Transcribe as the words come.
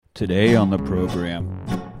Today on the program.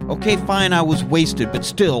 Okay, fine, I was wasted, but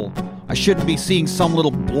still, I shouldn't be seeing some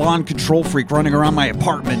little blonde control freak running around my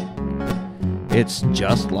apartment. It's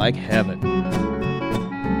just like heaven.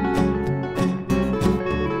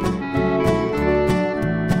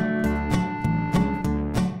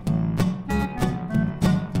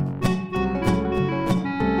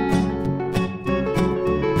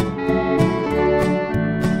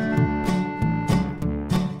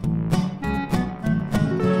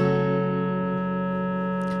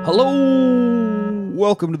 Hello!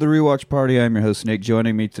 Welcome to the Rewatch Party. I'm your host, Nick.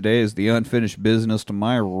 Joining me today is the unfinished business to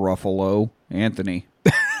my Ruffalo, Anthony.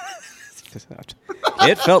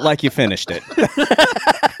 It felt like you finished it.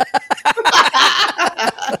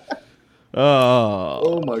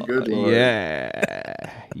 Oh my good Lord.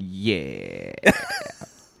 Yeah.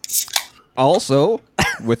 Also,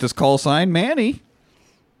 with his call sign, Manny.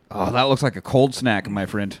 Oh, that looks like a cold snack, my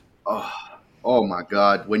friend. Oh my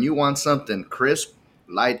God. When you want something crisp,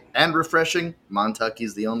 light, and refreshing,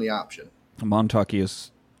 Montucky's the only option. Montucky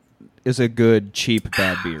is a good, cheap,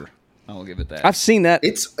 bad beer. I'll give it that. I've seen that.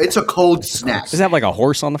 It's a cold snack. Does it have like a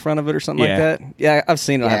horse on the front of it or something like that? Yeah, I've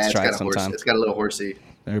seen it. I'll have to try it sometime. It's got a little horsey.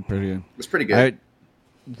 They're pretty good. It's pretty good.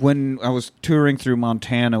 When I was touring through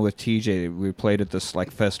Montana with TJ, we played at this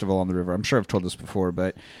like festival on the river. I'm sure I've told this before,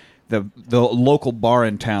 but the local bar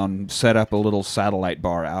in town set up a little satellite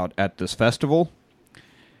bar out at this festival.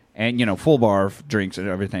 And, you know, full bar of drinks and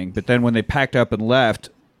everything. But then when they packed up and left,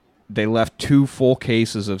 they left 2 full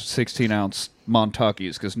cases of 16-ounce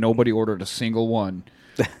Montuckies because nobody ordered a single one.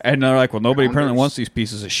 And they're like, well, nobody apparently wants these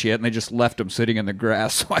pieces of shit. And they just left them sitting in the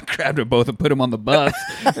grass. So I grabbed them both and put them on the bus.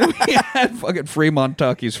 And we had fucking free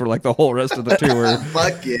Montuckies for like the whole rest of the tour.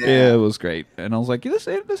 Fuck yeah. Yeah, it was great. And I was like, this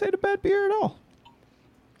ain't a bad beer at all.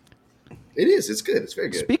 It is. It's good. It's very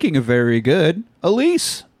good. Speaking of very good,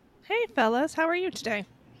 Elise. Hey, fellas. How are you today?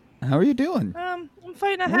 How are you doing? I'm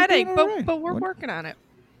fighting a We're headache, doing all right. but we're working on it.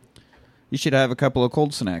 You should have a couple of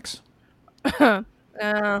cold snacks. You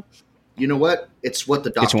know what? It's what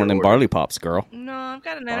the doctor Get you one of them ordered. barley pops, girl. No, I've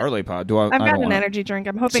got an Barley pod. I've got don't an want it. energy drink.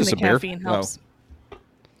 I'm hoping Is the this a beer? caffeine helps.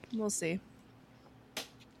 We'll see.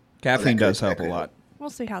 Caffeine could- does help that a could lot.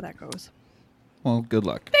 We'll see how that goes. Well, good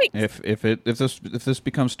luck. Thanks. If this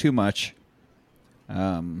becomes too much,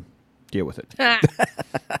 deal with it.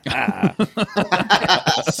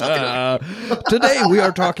 Today we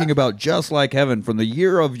are talking about Just Like Heaven from the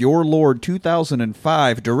year of your Lord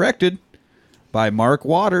 2005, directed by Mark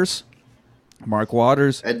Waters. Mark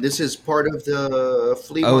Waters. And this is part of the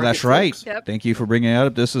flea market. Oh, that's right. flicks. Yep. Thank you for bringing it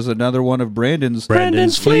up. This is another one of Brandon's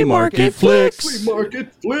Flea Market Flicks. Flea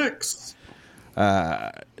market flicks.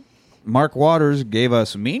 Mark Waters gave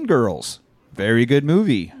us Mean Girls. Very good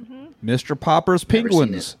movie. Mr. Popper's Never seen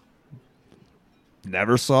Penguins.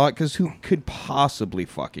 Never saw it because who could possibly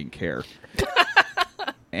fucking care?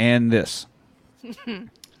 And this.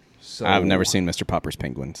 So, I've never seen Mr. Popper's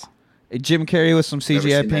Penguins. Jim Carrey with some Never CGI seen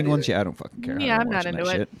that penguins? either. Yeah, I don't fucking care. Yeah, I I'm don't not watch into that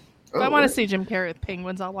it. shit. If I Oh, want to really? see Jim Carrey with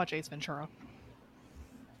penguins, I'll watch Ace Ventura.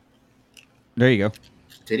 There you go.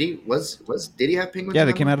 Did he have penguins? Yeah, in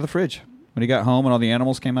they that came one? out of the fridge. When he got home and all the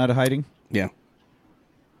animals came out of hiding, Yeah.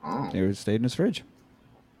 Oh, they stayed in his fridge.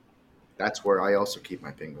 that's where I also keep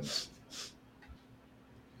my penguins.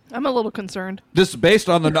 I'm a little concerned. This is based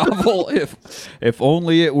on the novel If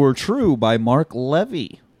Only It Were True by Mark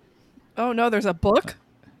Levy. Oh no, there's a book.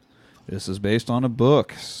 This is based on a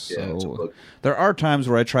book. So Yeah, it's a book. there are times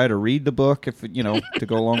where I try to read the book if to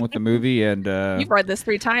go along with the movie and You've read this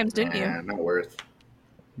 3 times, didn't you? Not worth.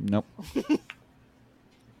 nope.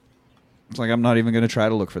 It's like I'm not even going to try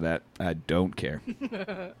to look for that. I don't care.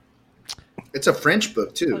 It's a French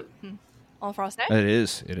book too. All frosted. It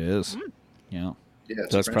is. It is. Yeah. Yeah,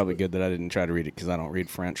 it's So a that's French probably book. good that I didn't try to read it because I don't read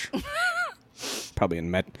French. It's probably in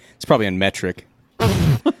metric.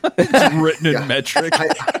 It's written in Yeah. metric.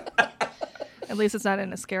 At least it's not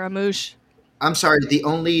in a scaramouche. I'm sorry. The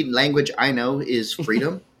only language I know is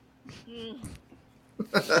freedom.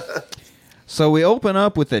 So we open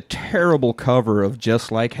up with a terrible cover of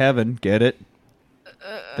Just Like Heaven. Get it?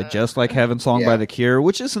 The Just Like Heaven song by Yeah. The Cure,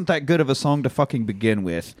 which isn't that good of a song to fucking begin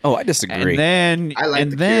with. Oh, I disagree. And then, I like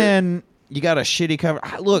The Cure. then you got a shitty cover.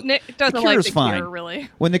 Look, Nick doesn't The like Cure's The fine. Cure, really.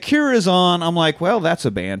 When The Cure is on, I'm like, well, that's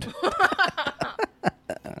a band.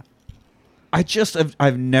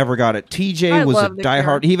 I've never got it. TJ I was a love The diehard.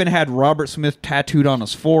 Cure. He even had Robert Smith tattooed on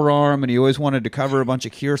his forearm, and he always wanted to cover a bunch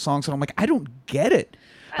of Cure songs. And I'm like, I don't get it.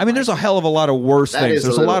 I mean, there's a hell of a lot of worse That things. is a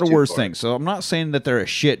There's a little lot of too worse far. things. So I'm not saying that they're a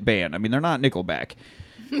shit band. I mean, they're not Nickelback.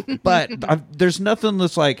 But there's nothing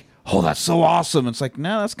that's like, oh, that's so awesome. It's like,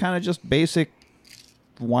 no, that's kind of just basic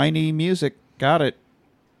whiny music. Got it.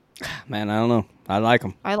 Man, I don't know. I like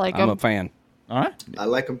them. I like I'm 'em. a fan. All right. I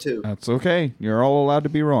like them too. That's okay. You're all allowed to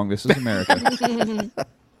be wrong. This is America.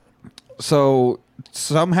 So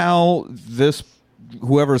somehow this,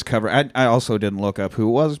 whoever's cover, I also didn't look up who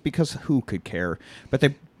it was because who could care? But they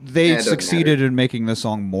Yeah, it doesn't succeeded matter. in making the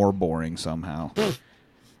song more boring somehow.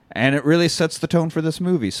 And it really sets the tone for this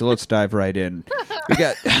movie. So let's dive right in. We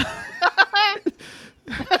got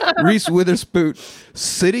Reese Witherspoon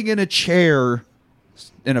sitting in a chair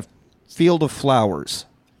in a field of flowers.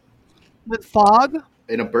 With fog?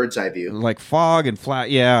 In a bird's eye view. Like fog and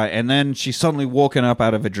flat, yeah. And then she's suddenly woken up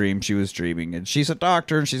out of a dream she was dreaming. And she's a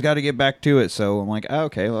doctor and she's got to get back to it. So I'm like, oh,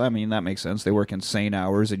 okay, well, I mean, that makes sense. They work insane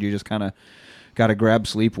hours and you just kind of got to grab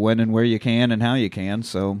sleep when and where you can and how you can.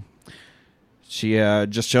 So she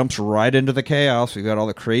just jumps right into the chaos. We've got all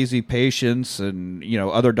the crazy patients and,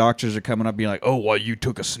 other doctors are coming up being like, oh, well, you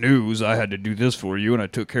took a snooze. I had to do this for you and I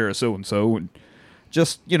took care of so-and-so. And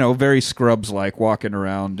just, very Scrubs-like walking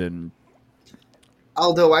around and...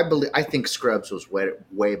 Although I think Scrubs was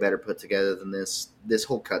way better put together than this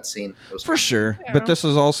whole cutscene. For sure. Yeah. But this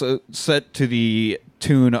is also set to the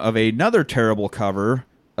tune of another terrible cover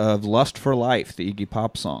of Lust for Life, the Iggy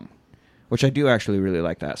Pop song, which I do actually really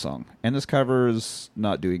like that song. And this cover is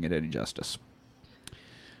not doing it any justice.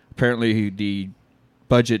 Apparently, the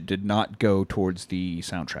budget did not go towards the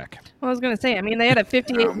soundtrack. Well, I was going to say, I mean, they had a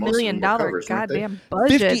 $58 million covers, weren't they? goddamn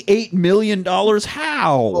budget. $58 million?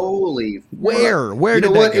 How? Holy. Where? fuck. Where you did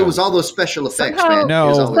know that what? go? It was all those special effects, Somehow- man. No. It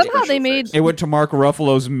was all those Somehow they special made- effects. It went to Mark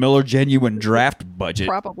Ruffalo's Miller Genuine draft budget.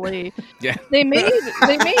 Probably. Yeah. They made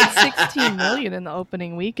 16 million in the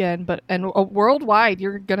opening weekend, and worldwide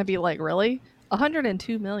you're going to be like, really?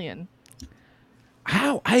 102 million.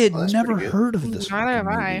 How? I had Oh, that's never pretty good. heard of this Neither have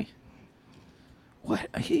fucking I. movie. What?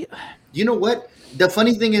 You know what? The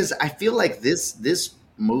funny thing is, I feel like this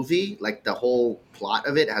movie, like the whole plot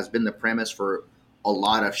of it, has been the premise for a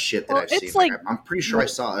lot of shit that Well, I've it's seen. like- I'm pretty sure I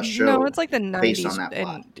saw a show. No, it's like the based 90s on that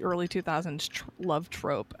plot. and early 2000s love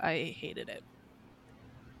trope. I hated it.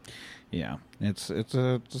 Yeah, it's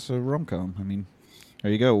a rom-com. I mean,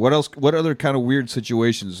 there you go. What else? What other kind of weird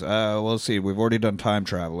situations? Well, let's see. We've already done Time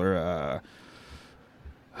Traveler.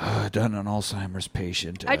 Done an Alzheimer's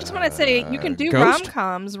patient. I just want to say you can do Ghost?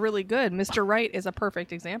 rom-coms really good. Mr. Right is a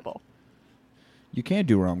perfect example. You can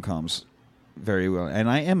do rom-coms very well, and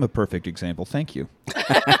I am a perfect example. Thank you.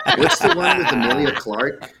 What's the one with Amelia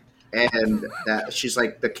Clark and that she's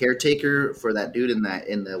like the caretaker for that dude in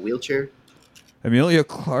the wheelchair? Amelia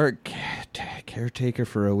Clark, caretaker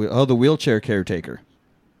for the wheelchair caretaker.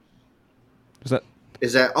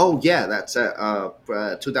 Is that? Oh yeah, that's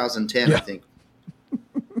 2010, Yeah. I think.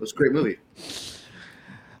 It was a great movie.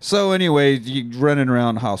 So anyway, you running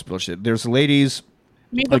around hospital shit. There's ladies.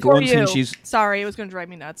 Me Like Before one scene You. she's- Sorry, it was going to drive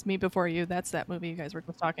me nuts. Me Before You. That's that movie you guys were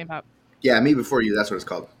just talking about. Yeah, Me Before You. That's what it's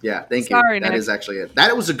called. Yeah, thank Sorry, you. That Nick. is actually it.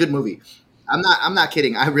 That was a good movie. I'm not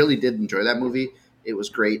kidding. I really did enjoy that movie. It was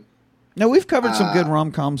great. Now, we've covered some good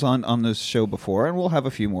rom-coms on this show before, and we'll have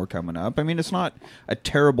a few more coming up. I mean, it's not a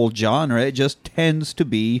terrible genre. It just tends to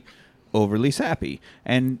be overly sappy.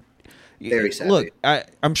 And Very sappy. Look,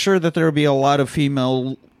 I'm sure that there will be a lot of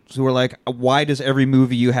females who are like, why does every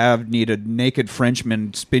movie you have need a naked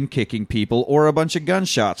Frenchman spin-kicking people or a bunch of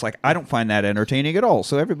gunshots? Like, I don't find that entertaining at all.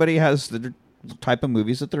 So everybody has the type of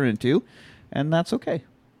movies that they're into, and that's okay.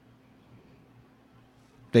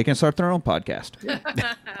 They can start their own podcast.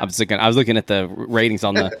 I was looking at the ratings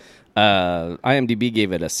on the IMDb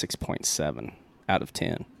gave it a 6.7 out of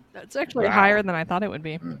 10. That's actually Wow. higher than I thought it would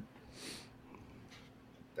be.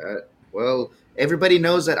 Well, everybody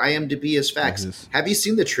knows that IMDb is facts. Yes. Have you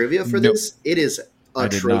seen the trivia for Nope. this? It is I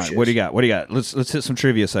did atrocious. not. What do you got? What do you got? Let's hit some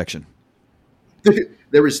trivia section.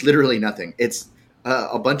 There was literally nothing. It's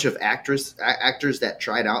a bunch of actors that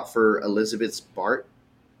tried out for Elizabeth's Bart.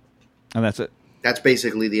 And that's it. That's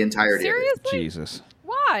basically the entirety of it. Seriously? Jesus.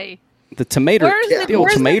 Why? The tomato, Where's the old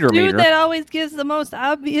where's tomato the dude meter. that always gives the most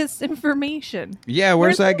obvious information? Yeah,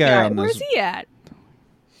 where's that guy on Where's this? he at?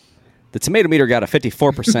 The tomato meter got a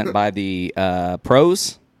 54% by the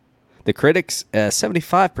pros, the critics,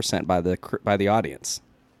 75% by the audience.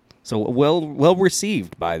 So well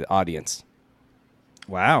received by the audience.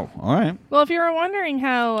 Wow. All right. Well, if you were wondering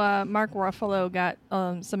how Mark Ruffalo got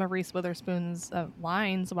some of Reese Witherspoon's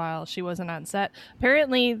lines while she wasn't on set,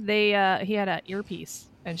 apparently he had an earpiece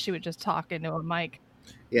and she would just talk into a mic.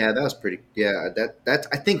 Yeah, that was pretty. Yeah, that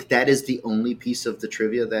I think that is the only piece of the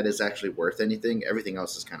trivia that is actually worth anything. Everything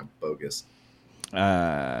else is kind of bogus.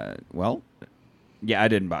 Well, yeah, I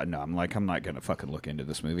didn't buy. No, I'm not gonna fucking look into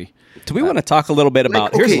this movie. Do we want to talk a little bit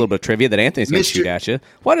about? Here's a okay, little bit of trivia that Anthony's going to Mr. shoot at you.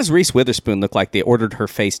 Why does Reese Witherspoon look like they ordered her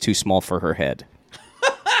face too small for her head?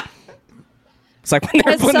 It's like when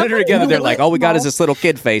they're Has putting it somebody together, they're really like, all we got is small- this little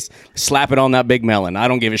kid face. Slap it on that big melon. I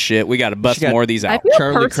don't give a shit. We got to bust She got- more of these I out. feel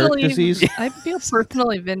Charlie Kirk personally, disease? I feel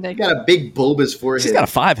personally He vindicated. got a big bulbous forehead. She's got a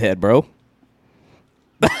 5 head, bro.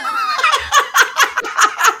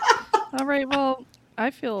 All right, well,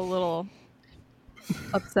 I feel a little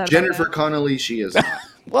upset. Jennifer about Connelly, she is not.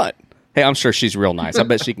 What? Hey, I'm sure she's real nice. I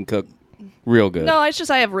bet she can cook real good. that. No, it's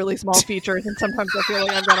just I have really small features, and sometimes I feel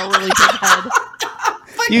like I've got a really big head.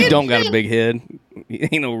 You don't got a big head. You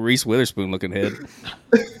ain't no Reese Witherspoon looking head.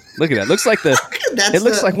 Look at that. Looks like the. That's It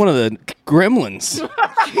looks the- like one of the gremlins.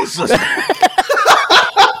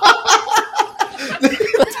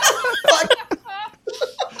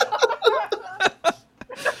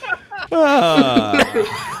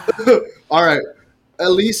 All right.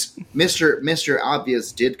 At least Mr.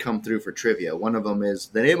 Obvious did come through for trivia. One of them is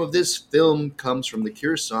the name of this film comes from the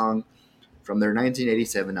Cure song from their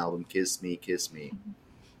 1987 album "Kiss Me, Kiss Me,"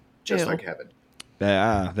 just Ew. like heaven.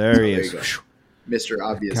 There he There is. you go. Mr.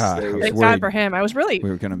 Obvious. God, there I you was go. Thank worried. God for him. I was really. We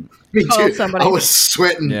were gonna. Me call too. somebody. I was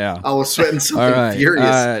sweating. Yeah. I was sweating something All right.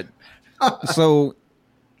 furious. So,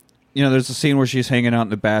 there's a scene where she's hanging out in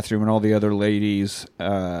the bathroom, and all the other ladies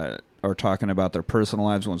are talking about their personal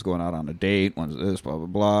lives. One's going out on a date. One's this, blah blah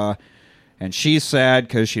blah. And she's sad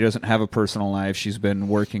because she doesn't have a personal life. She's been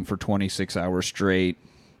working for 26 hours straight.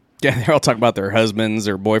 Yeah, they're all talking about their husbands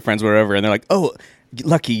or boyfriends, whatever, and they're like, "Oh,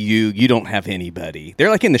 lucky you don't have anybody." They're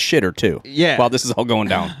like in the shitter too. Yeah. While this is all going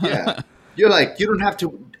down. Yeah. You're like, you don't have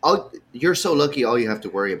to. You're so lucky. All you have to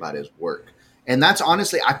worry about is work. And that's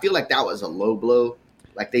honestly, I feel like that was a low blow.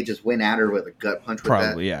 Like they just went at her with a gut punch with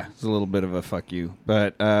Probably, yeah. It's a little bit of a fuck you.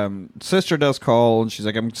 But sister does call, and she's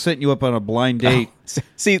like, I'm setting you up on a blind date.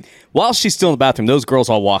 See, while she's still in the bathroom, those girls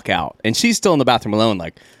all walk out, and she's still in the bathroom alone,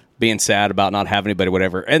 like being sad about not having anybody,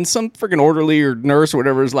 whatever. And some freaking orderly or nurse or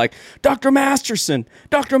whatever is like, Dr. Masterson,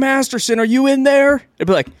 are you in there? They'd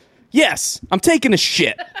be like, yes, I'm taking a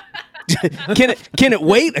shit. Can it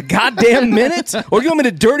wait a goddamn minute? Or do you want me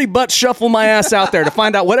to dirty butt shuffle my ass out there to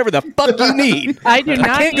find out whatever the fuck you need? I do not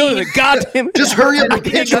I can't go to the goddamn. Just hurry up I and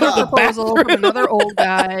can't pick go it to a up. proposal from another old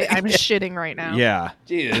guy. I'm shitting right now. Yeah.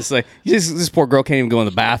 Jesus, like this poor girl can't even go in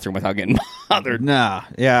the bathroom without getting bothered. Nah,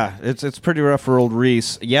 yeah. It's pretty rough for old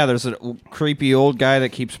Reese. Yeah, there's a creepy old guy that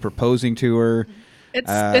keeps proposing to her. It's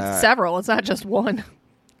several. It's not just one.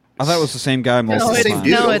 I thought it was the same guy No, multiple it's the same times.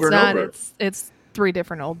 dude no, over it's and not. over. It's 3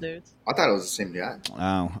 different old dudes. I thought it was the same guy.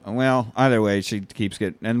 Oh, well, either way, she keeps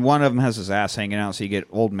getting... And one of them has his ass hanging out, so you get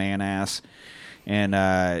old man ass. And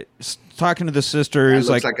talking to the sister, It is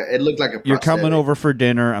looked like, like it looked like a you're coming prosthetic. over for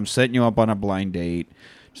dinner. I'm setting you up on a blind date.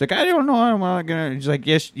 She's like, I don't know. I'm not gonna. She's like,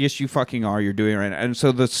 yes, you fucking are. You're doing it right. And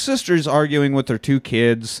so the sister's arguing with their 2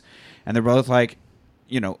 kids, and they're both like,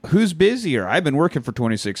 who's busier? I've been working for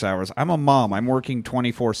 26 hours. I'm a mom. I'm working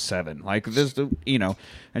 24/7. Like this,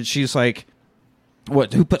 and she's like,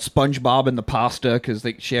 what? Who put SpongeBob in the pasta? Because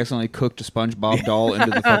she accidentally cooked a SpongeBob doll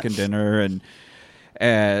into the fucking dinner, and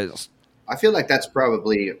I feel like that's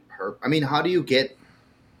probably her. I mean, how do you get?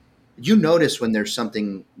 You notice when there's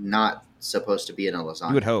something not supposed to be in a lasagna.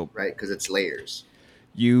 You would hope. right? Because it's layers.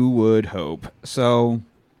 you would hope. So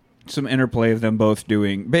some interplay of them both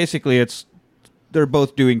doing. Basically, they're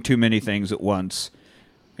both doing too many things at once,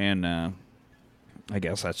 and I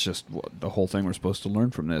guess that's just the whole thing we're supposed to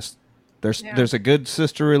learn from this. There's a good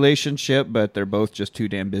sister relationship, but they're both just too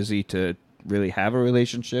damn busy to really have a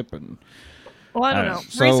relationship. And Well, I don't know.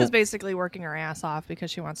 So- Reese is basically working her ass off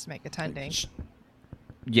because she wants to make attending.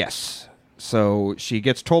 yes, so she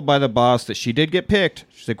gets told by the boss that she did get picked.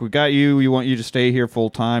 She's like, "We got you. We want you to stay here full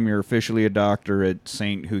time. You're officially a doctor at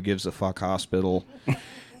Saint Who Gives a Fuck Hospital."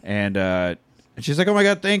 And she's like, "Oh my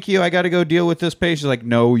god, thank you. I got to go deal with this patient." She's like,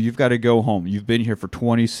 "No, you've got to go home. You've been here for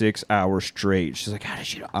 26 hours straight." She's like, "How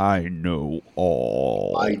did you know?" I know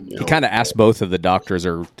all. I know. He kind of asked both of the doctors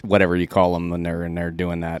or whatever you call them when they're in there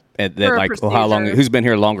doing that. That For a like, well, how long? procedure. Who's been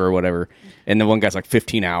here longer or whatever? And the one guy's like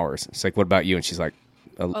 15 hours. It's like, what about you? And she's like,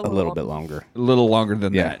 a little little. bit longer. A little longer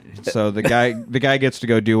than Yeah. that. So the guy gets to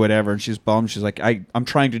go do whatever, and she's bummed. She's like, I'm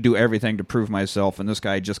trying to do everything to prove myself, and this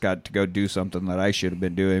guy just got to go do something that I should have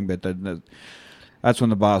been doing. But then that's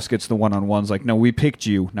when the boss gets the one-on-ones like, "No, we picked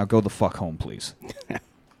you. Now go the fuck home, please."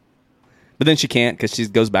 But then she can't because she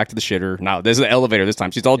goes back to the shitter. No, there's an elevator this time.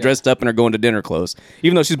 She's all dressed up in her going to dinner clothes.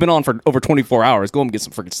 Even though she's been on for over 24 hours. Go home and get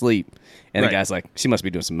some freaking sleep. And Right. the guy's like, she must be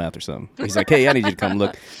doing some meth or something. He's like, hey, I need you to come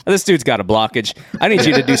look. This dude's got a blockage. I need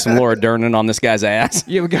you to do some Laura Dernan on this guy's ass.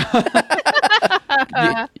 You got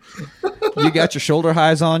you got your shoulder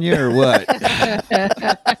highs on you, or what?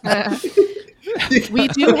 We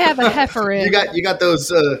do have a heifer in. You got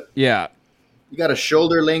those. Yeah. You got a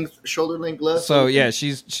shoulder length glove. So yeah,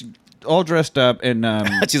 she all dressed up, and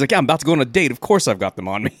She's like, yeah, I'm about to go on a date. Of course I've got them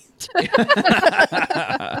on me.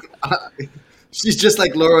 She's just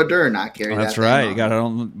like Laura Dern, not carrying that's that right. thing You got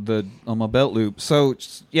it on my belt loop. So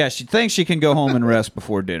yeah, she thinks she can go home and rest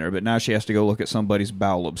before dinner, but now she has to go look at somebody's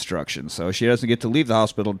bowel obstruction. So she doesn't get to leave the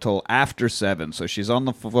hospital until after 7. So she's on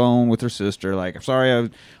the phone with her sister, like, "I'm sorry,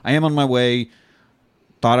 I am on my way.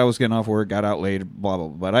 Thought I was getting off work, got out late, blah blah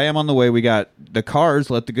blah. But I am on the way. We got the Cars,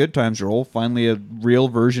 Let the Good Times Roll. Finally, a real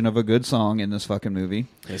version of a good song in this fucking movie.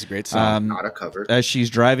 It's a great song. Not a cover. As she's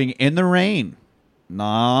driving in the rain."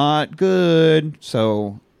 Not good.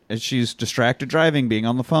 So as she's distracted driving, being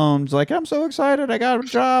on the phone, she's like, "I'm so excited. I got a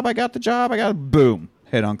job. I got the job. I got a boom."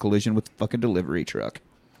 Head-on collision with fucking delivery truck.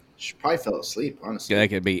 She probably fell asleep, honestly. Yeah, that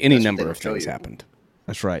could be any That's what number they of don't things show you. happened.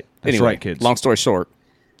 That's right. That's Anyway, right, kids. long story short,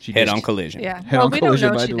 She head-on just- collision. Yeah. Head Well, on we don't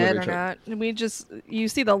collision know by if she did delivery or truck. not. We just you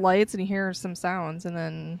see the lights and you hear some sounds, and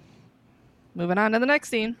then moving on to the next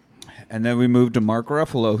scene. And then we move to Mark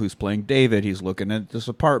Ruffalo, who's playing David. He's looking at this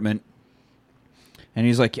apartment. And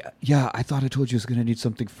he's like, yeah, I thought I told you I was going to need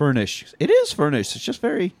something furnished. It is furnished. It's just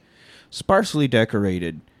very sparsely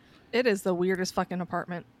decorated. It is the weirdest fucking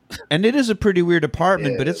apartment. And it is a pretty weird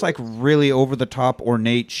apartment, Yeah. but it's like really over-the-top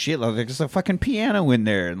ornate shit. Like there's a fucking piano in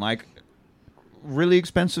there and like really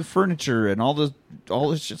expensive furniture and all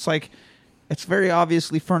this. It's like, it's very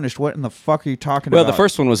obviously furnished. What in the fuck are you talking Well, about? the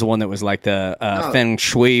first one was the one that was like the No, feng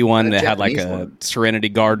shui one the that had like Japanese a one. serenity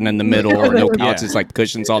garden in the middle or no Yeah. couches, like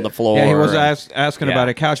cushions on the floor. Yeah, he was and- asking Yeah. about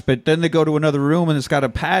a couch, but then they go to another room and it's got a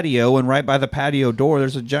patio, and right by the patio door,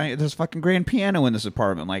 there's a fucking grand piano in this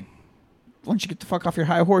apartment. Like, why don't you get the fuck off your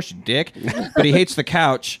high horse, you dick? But he hates the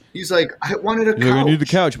couch. He's like, I wanted a He's like, I couch. need the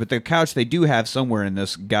couch, but the couch they do have somewhere in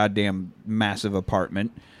this goddamn massive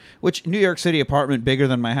apartment. Which New York City apartment bigger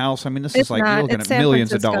than my house? I mean, this It's is like not. you're looking It's at San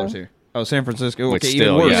millions of Francisco. dollars here. Oh, San Francisco. Which Okay,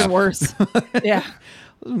 still, even worse. yeah. Even worse. Yeah.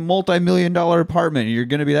 Multi-million-dollar apartment. You're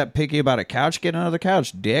going to be that picky about a couch? Get another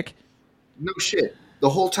couch, dick. No shit. The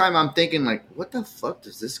whole time I'm thinking, like, what the fuck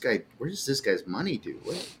does this guy? Where does this guy's money do?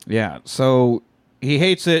 What? Yeah, so he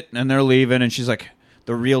hates it, and they're leaving, and she's like,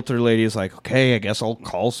 the realtor lady is like, okay, I guess I'll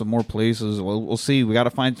call some more places. We'll see. We got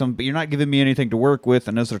to find some, but you're not giving me anything to work with.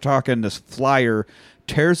 And as they're talking, this flyer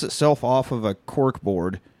tears itself off of a cork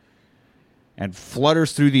board and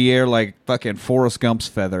flutters through the air like fucking Forrest Gump's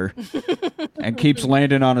feather and keeps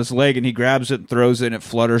landing on his leg, and he grabs it and throws it, and it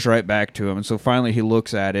flutters right back to him. And so finally he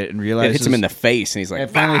looks at it and It realizes... hits him in the face, and he's like, It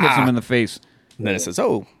finally hits him "Ah!" in the face. And then it says,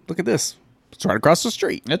 oh, look at this. It's right across the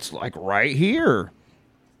street. It's like right here.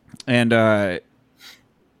 And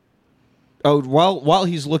while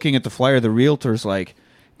he's looking at the flyer, the realtor's like,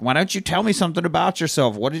 "Why don't you tell me something about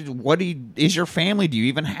yourself? What is your family? Do you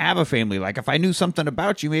even have a family? Like, if I knew something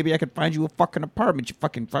about you, maybe I could find you a fucking apartment. You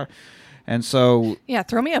fucking fuck." And so, Yeah,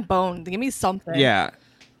 throw me a bone. Give me something. yeah,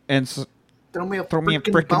 and so, Throw me a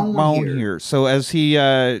freaking bone, bone here. here. So as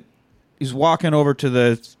he's walking over to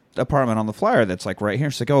the apartment on the flyer that's like right here,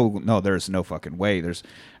 it's like, oh no, there's no fucking way. There's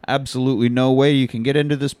absolutely no way you can get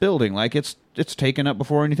into this building. Like it's taken up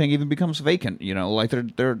before anything even becomes vacant. You know, like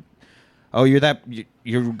they're oh,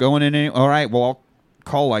 you're going in. All right, well I'll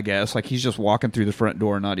call, I guess. Like he's just walking through the front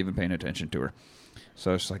door, not even paying attention to her.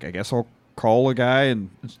 So it's like, I guess I'll call a guy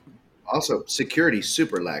and. Also, security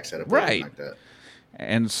super lax at a building Right. like that.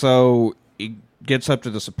 And so he gets up to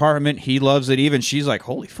this apartment. He loves it. Even she's like,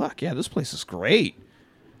 holy fuck, yeah, this place is great.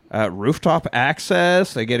 Rooftop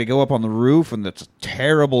access. They get to go up on the roof, and that's a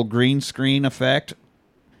terrible green screen effect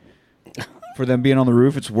for them being on the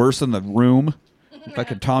roof. It's worse than the room.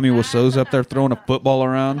 Fucking Tommy Wiseau's up there throwing a football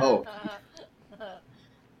around. Oh,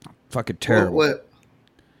 Fucking terrible. what?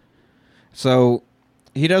 So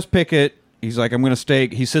he does pick it. He's like, I'm going to stay.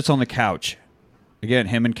 He sits on the couch. Again,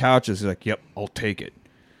 him and couches. He's like, yep, I'll take it.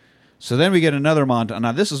 So then we get another montage.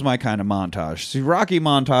 Now, this is my kind of montage. See, Rocky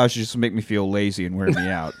montage just make me feel lazy and wear me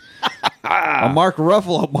out. A Mark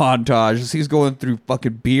Ruffalo montage is he's going through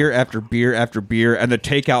fucking beer after beer after beer, and the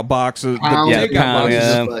takeout boxes. Pound The Yeah, takeout pound, boxes.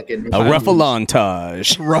 yeah. Fucking A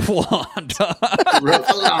ruffalontage. Ruffalo montage.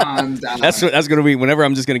 Ruffalons. That's gonna be whenever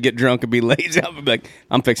I'm just gonna get drunk and be lazy. I'm like,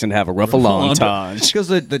 I'm fixing to have a ruffalontage. Because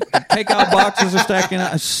the takeout boxes are stacking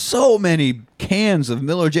up. So many cans of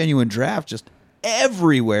Miller Genuine Draft just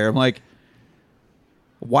everywhere. I'm like,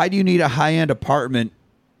 why do you need a high-end apartment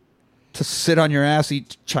to sit on your ass,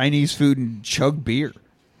 eat Chinese food, and chug beer?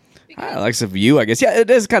 I like the view, I guess. Yeah, it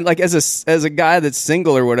is kind of like as a guy that's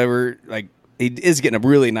single or whatever. Like he is getting a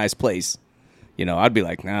really nice place. You know, I'd be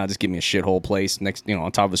like, nah, just give me a shithole place next,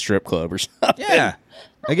 on top of a strip club or something. Yeah.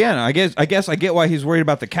 Again, I guess I get why he's worried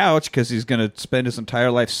about the couch, because he's going to spend his entire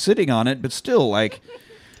life sitting on it. But still, like,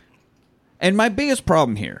 and my biggest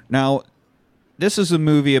problem here now. this is a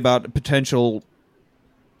movie about potential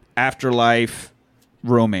afterlife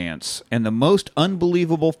romance, and the most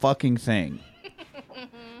unbelievable fucking thing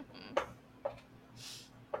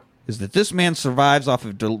is that this man survives off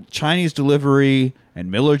of Chinese delivery and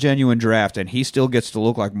Miller Genuine Draft, and he still gets to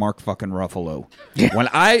look like Mark fucking Ruffalo. Yeah. When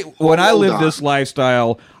I live this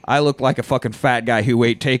lifestyle, I look like a fucking fat guy who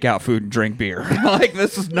ate takeout food and drank beer. Like,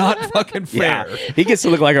 this is not fucking fair. Yeah. He gets to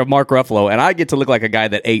look like a Mark Ruffalo, and I get to look like a guy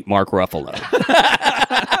that ate Mark Ruffalo.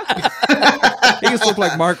 He gets to look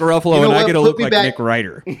like Mark Ruffalo, and I get to look like Nick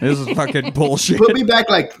Ryder. This is fucking bullshit. Put me back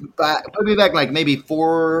like maybe 4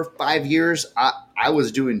 or 5 years. I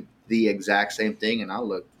was doing the exact same thing, and I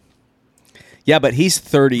look. Yeah, but he's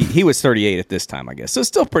 30. He was 38 at this time, I guess. So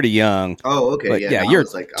still pretty young. Oh, okay. But yeah, you're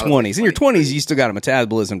 20s. In your 20s, you still got a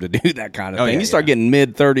metabolism to do that kind of thing. You start getting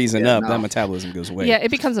mid-30s and up, that metabolism goes away. Yeah,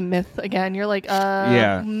 it becomes a myth again. You're like,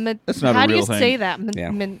 that's not how a do real you thing. say that?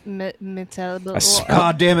 sm-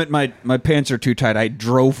 God damn it, my pants are too tight. I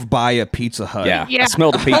drove by a Pizza Hut. Yeah. Yeah. I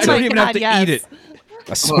smelled the I pizza. don't even have to eat it.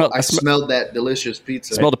 I smelled, I smelled that delicious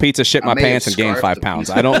pizza. smelled the pizza, shit my I may have pants, and gained 5 scarfed the pounds.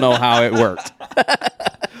 I don't know how it worked.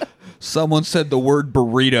 Someone said the word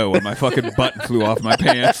burrito, and my fucking button flew off my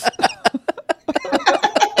pants.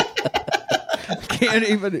 Can't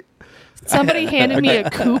even. Somebody handed me a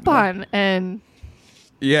coupon, and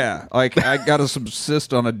Yeah, like I got to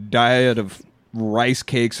subsist on a diet of rice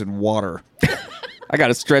cakes and water. I got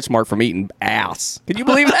a stretch mark from eating ass. Can you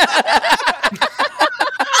believe that?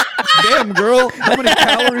 Damn, girl, how many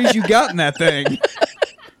calories you got in that thing?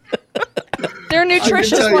 they're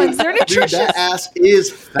nutritious ones. They're nutritious. Dude, that ass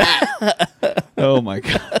is fat. Oh my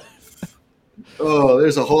god! Oh,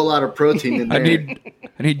 there's a whole lot of protein in there.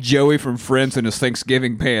 I need Joey from Friends in his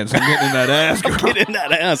Thanksgiving pants. I'm getting in that ass. Girl. Get in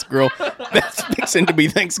that ass, girl. That's fixing to be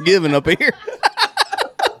Thanksgiving up here.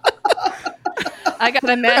 I got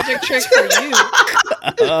a magic trick for you.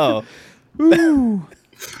 Oh. Ooh.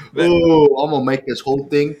 Oh, I'm gonna make this whole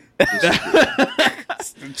thing.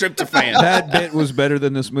 Tryptophan. That bit was better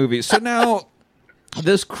than this movie. So now,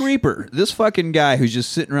 this creeper, this fucking guy who's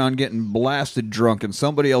just sitting around getting blasted drunk in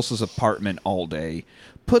somebody else's apartment all day,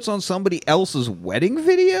 puts on somebody else's wedding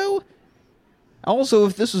video? Also,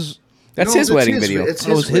 if this is... That's No, his it's wedding his- video. it's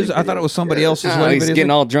Oh, it was wedding his? I thought it was somebody video. else's Oh, wedding he's video.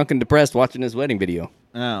 getting all drunk and depressed watching his wedding video.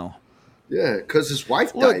 Oh. Yeah, because his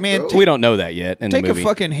wife Look, died, man, bro. We don't know that yet in Take the a movie.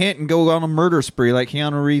 fucking hint and go on a murder spree like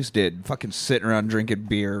Keanu Reeves did. Fucking sitting around drinking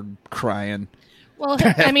beer, crying. Well,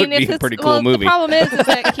 I mean, would be if a it's pretty cool movie. The problem is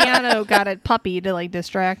that Keanu got a puppy to like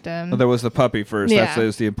distract him. Well, there was the puppy first. Yeah. That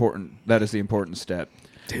is the important step.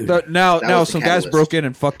 Dude. Now That was the some guys catalyst. broke in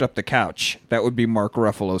and fucked up the couch. That would be Mark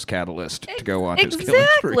Ruffalo's catalyst to go on his killing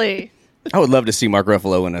spree. Exactly. I would love to see Mark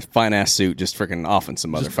Ruffalo in a fine ass suit, just freaking offing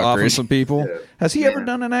some Just offing motherfuckers. some people. Yeah. Has he ever Man.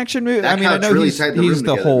 done an action movie? That I mean, I couch know really he's tied the the room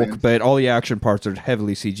together, Hulk, man. but all the action parts are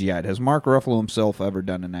heavily CGI'd. Has Mark Ruffalo himself ever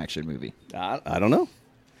done an action movie? I don't know.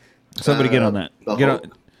 Somebody get on that. The Get Hulk,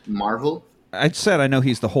 on. Marvel. I said I know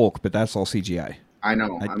he's the Hulk, but that's all CGI. I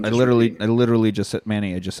know. I I'm just literally repeating. just said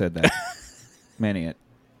Manny. I just said that. Manny it.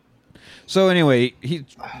 So anyway, he's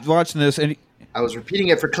watching this and I was repeating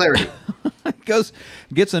it for clarity. he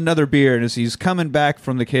gets another beer, and as he's coming back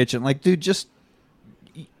from the kitchen, like, dude, just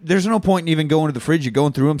there's no point in even going to the fridge. You're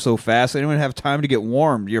going through them so fast. They don't even have time to get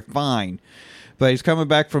warmed. You're fine. But he's coming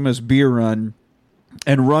back from his beer run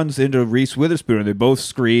and runs into Reese Witherspoon, and they both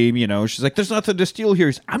scream. You know, she's like, "There's nothing to steal here."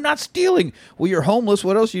 He's, "I'm not stealing." "Well, you're homeless.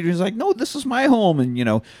 What else are you doing?" He's like, "No, this is my home." And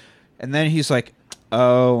and then he's like,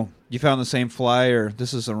 "Oh, you found the same flyer.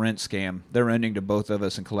 This is a rent scam. They're renting to both of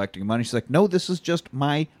us and collecting money." She's like, "No, this is just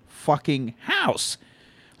my fucking house.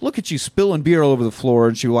 Look at you spilling beer all over the floor."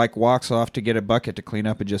 And she walks off to get a bucket to clean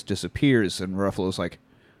up and just disappears. And Ruffalo's like,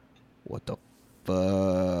 "What the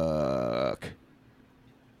fuck?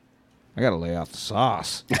 I gotta lay off the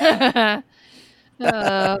sauce." That's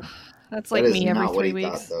like That is me every not what 3 he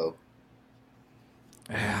weeks. thought, though.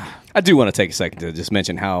 I do want to take a second to just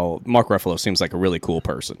mention how Mark Ruffalo seems like a really cool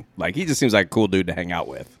person. Like, he just seems like a cool dude to hang out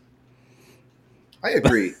with. I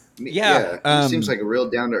agree. Yeah, he seems like a real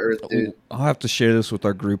down to earth dude. I'll have to share this with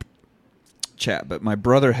our group chat, but my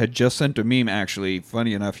brother had just sent a meme, actually,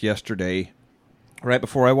 funny enough, yesterday, right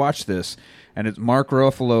before I watched this, and it's Mark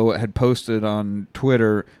Ruffalo had posted on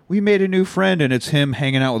Twitter, "We made a new friend," and it's him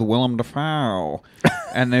hanging out with Willem Dafoe,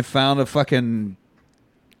 and they found a fucking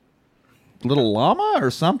little llama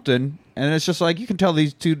or something, and it's just like, you can tell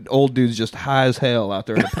these two old dudes just high as hell out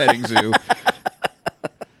there at a petting zoo.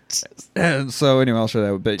 And so anyway, I'll show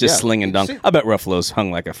that. But Just yeah, slinging donkey. see- I bet Ruffalo's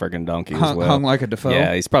hung like a freaking donkey as hung, well. hung like a Dafoe.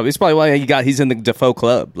 Yeah, he's probably why he's in the Defoe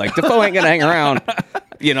club. Like, Defoe ain't gonna hang around, with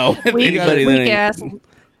Weak anybody. ass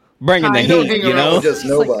bringing the You don't heat, hang you around know. with just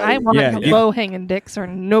It's like, nobody. I want Yeah, low hanging dicks or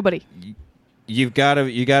nobody. You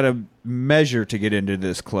gotta measure to get into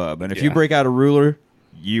this club, and if you Yeah. break out a ruler,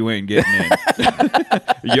 you ain't getting in.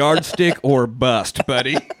 Yardstick or bust,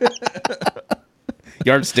 buddy.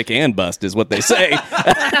 Yardstick and bust is what they say.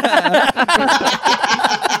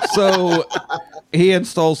 So he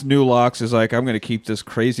installs new locks. Is like, I'm going to keep this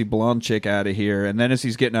crazy blonde chick out of here. And then as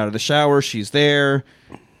he's getting out of the shower, she's there.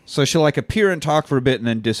 So she'll like appear and talk for a bit and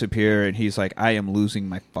then disappear. And he's like, I am losing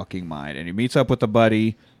my fucking mind. And he meets up with a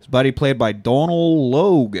buddy. His buddy played by Donald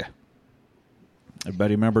Logue.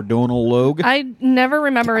 Everybody remember Donald Logue? I never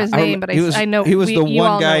remember his name, but I know he was the you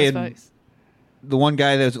one all guy know his in voice. the one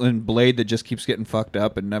guy that's in Blade that just keeps getting fucked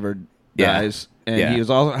up and never Yeah. dies. And Yeah. he was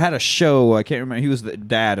also had a show. I can't remember. He was the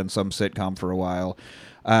dad in some sitcom for a while.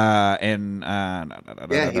 He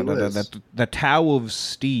was. The Tao of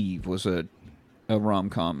Steve was a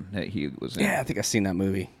rom-com that he was in. Yeah, I think I've seen that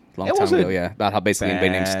movie a long It time wasn't ago. Yeah, about how basically anybody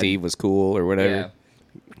named bad. Steve was cool or whatever. Yeah.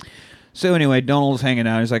 So anyway, Donald's hanging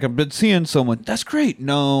out. He's like, I've been seeing someone. That's great.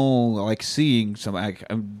 No, like seeing someone.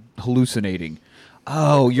 I'm hallucinating.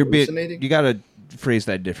 Oh, you're Hallucinating? You got to phrase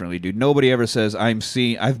that differently, dude. Nobody ever says I've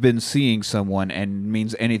been seeing someone and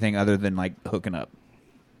means anything other than like hooking up.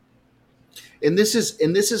 And this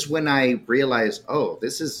is when I realized, oh,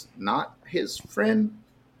 this is not his friend.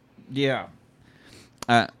 Yeah.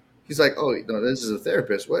 He's like, oh no, this is a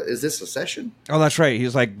therapist. What is this, a session? Oh, that's right.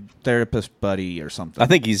 He's like therapist buddy or something. I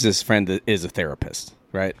think he's his friend that is a therapist,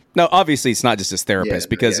 right? No, obviously it's not just his therapist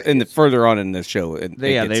because further on in the show,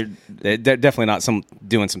 they're definitely not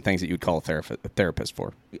doing some things that you would call a therapist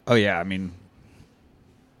for. Oh yeah, I mean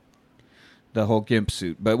the whole gimp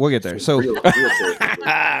suit, but we'll get there. So, Real therapist.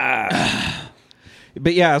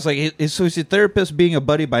 but yeah, I was like, so is he a therapist being a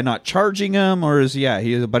buddy by not charging him, or is he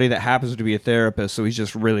is a buddy that happens to be a therapist, so he's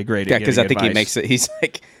just really great at Yeah, because I think advice. he makes it. He's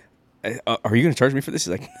like, "Are you going to charge me for this?"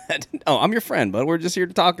 He's like, "Oh, I'm your friend, but we're just here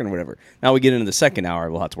to talk and whatever." Now we get into the second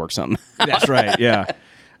hour, we'll have to work something. That's right. Yeah.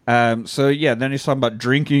 So yeah, then he's talking about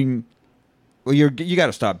drinking. Well, you got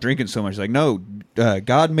to stop drinking so much. He's like, no,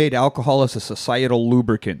 God made alcohol as a societal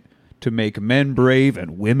lubricant to make men brave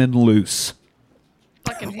and women loose.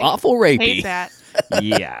 Fucking Awful rapey. hate that.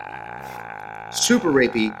 Yeah. Super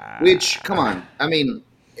rapey. Which, come on, I mean,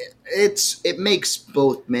 it makes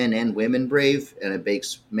both men and women brave, and it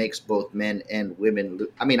makes both men and women.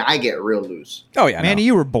 I mean, I get real loose. Oh yeah, Man, no.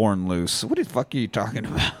 you were born loose. What the fuck are you talking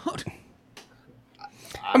about?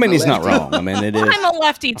 I mean, he's not wrong. I mean, it is. I'm a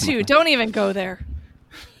lefty too. Don't even go there.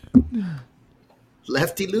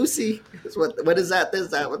 Lefty loosey. What is that?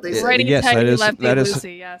 Is that what they say? Righty yes, tighty, that is- lefty that is-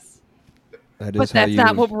 loosey. Yes. That But is how that's you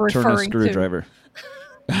not what we're turn a referring to. screwdriver.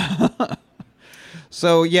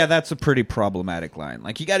 So yeah, that's a pretty problematic line.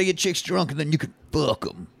 Like, you got to get chicks drunk and then you can fuck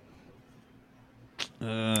them.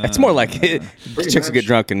 It's more like chicks will much. get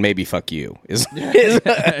drunk and maybe fuck you.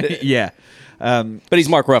 Yeah. But he's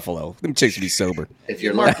Mark Ruffalo. Them chicks will be sober. If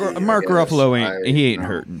you're Mark, lucky, I Mark guess. Ruffalo I- ain't no.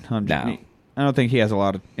 hurting. No. I don't think he has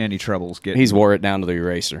any troubles getting. He's wore it down to the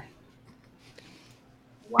eraser.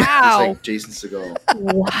 It's Wow. like Jason Segel.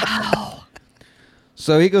 Wow.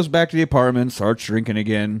 So he goes back to the apartment, starts drinking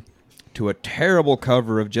again, to a terrible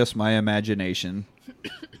cover of Just My Imagination.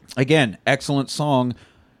 Again, excellent song.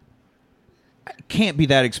 Can't be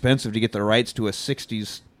that expensive to get the rights to a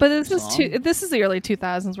 60s. But this is the early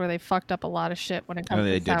 2000s where they fucked up a lot of shit when it comes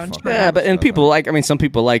they to did fuck soundtrack. up. Yeah, but and people like. I mean, some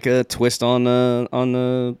people like a twist on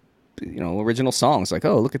the original songs. Like,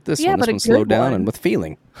 oh, look at this Yeah, one. This but a one's slowed good down one. and with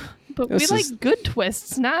feeling. But This we is- like good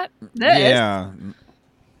twists, not this. Yeah.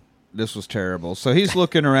 This was terrible. So he's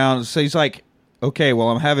looking around. So he's like, okay, well,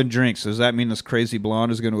 I'm having drinks. So does that mean this crazy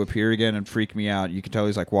blonde is going to appear again and freak me out? You can tell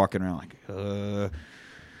he's like walking around like,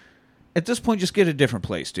 At this point, just get a different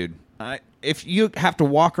place, dude. If you have to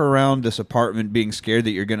walk around this apartment being scared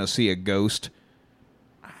that you're going to see a ghost,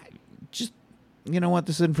 just, you know what?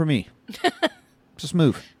 This isn't for me. Just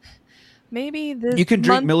move. Maybe this You can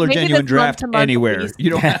drink Miller maybe Genuine this Draft month-to-month anywhere. lease-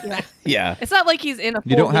 You don't have. Yeah. Yeah. It's not like he's in a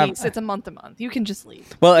You don't full have- lease. It's a month to month. You can just leave.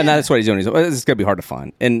 Well, and that's what he's doing. It's going to be hard to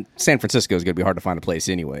find. And San Francisco is going to be hard to find a place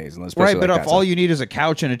anyways. And especially Right, but like if that, all so- you need is a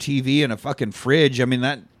couch and a TV and a fucking fridge, I mean,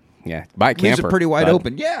 that Yeah, buy a leaves camper. it pretty wide bud.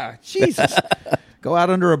 open. Yeah, Jesus. Go out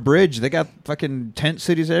under a bridge. They got fucking tent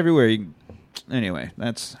cities everywhere. Anyway,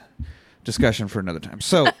 that's discussion for another time.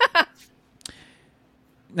 So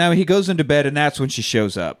now he goes into bed, and that's when she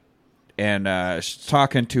shows up. And she's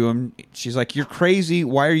talking to him. She's like, "You're crazy.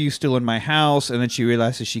 Why are you still in my house?" And then she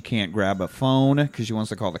realizes she can't grab a phone because she wants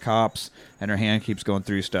to call the cops. And her hand keeps going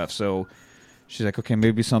through stuff. So she's like, "Okay,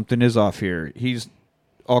 maybe something is off here." He's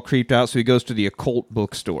all creeped out, so he goes to the occult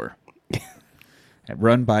bookstore.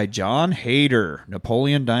 run by John Hader,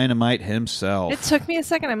 Napoleon Dynamite himself. It took me a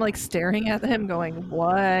second. I'm like staring at him, going,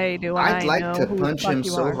 "Why do I I'd like know to who the punch fuck him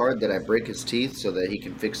you so are?" hard that I break his teeth so that he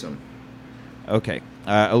can fix them. Okay.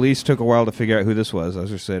 Elise took a while to figure out who this was,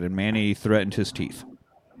 as I said, and Manny threatened his teeth.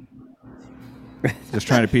 Just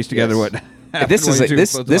trying to piece together what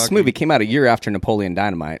happened. This movie came out a year after Napoleon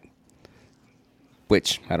Dynamite.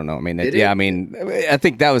 Which, I don't know. I mean, I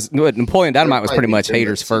think that was... Napoleon Dynamite was pretty much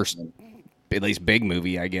Hader's first, at least big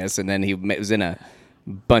movie, I guess. And then he was in a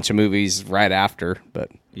bunch of movies right after. But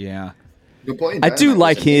yeah. I do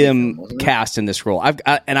like him cast in this role.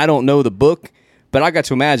 And I don't know the book, but I got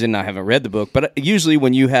to imagine, I haven't read the book, but usually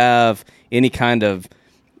when you have any kind of,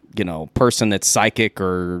 person that's psychic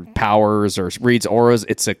or powers or reads auras,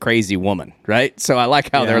 it's a crazy woman, right? So I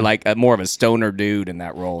like how they're like more of a stoner dude in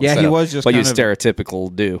that role. Yeah, he was just what you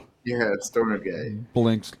stereotypical do. Yeah, stoner guy.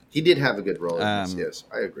 Blinks. He did have a good role in this, yes,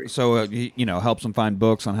 I agree. So, he, helps him find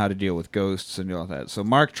books on how to deal with ghosts and all that. So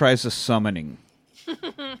Mark tries the summoning.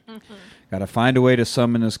 Got to find a way to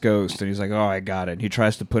summon this ghost. And he's like, oh, I got it. And he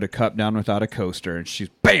tries to put a cup down without a coaster. And she's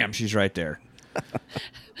right there.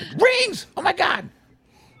 Rings! Oh, my God!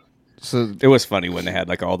 So it was funny when they had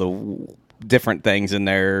like all the different things in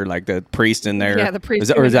there, like the priest in there. Yeah, the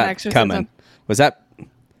priest. Was that coming? Was that?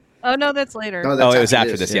 Oh no, that's later. No, that's it was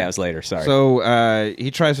after this. Yeah, it was later. Sorry. So he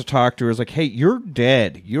tries to talk to her. He's like, "Hey, you're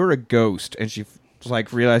dead. You're a ghost." And she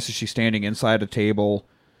realizes she's standing inside a table.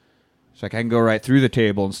 She's like, "I can go right through the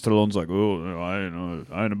table." And Stallone's like, "Oh, no,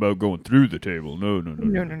 I ain't about going through the table.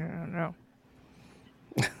 No."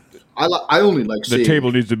 I only like the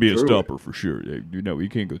table needs to be a stopper for sure. You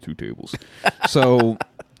can't go through tables. So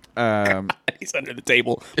he's under the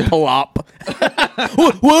table. Plop.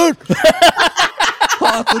 What?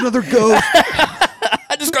 Pop, another ghost.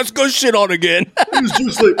 I just got ghost shit on again. It was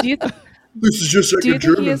just like, this is just like do you a think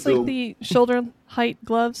German he has film. like the shoulder height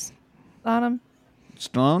gloves on him?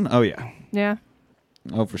 Stallone? Oh yeah. Yeah.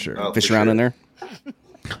 Oh for sure. Oh, Fish for around sure. in there.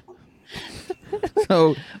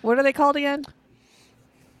 So what are they called again?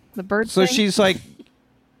 The bird. So thing? she's like,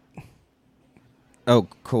 oh,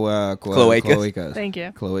 cloacas. Thank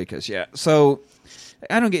you. Cloacas, yeah. So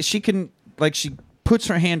I don't get. She puts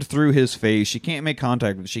her hand through his face. She can't make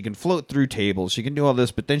contact with. She can float through tables. She can do all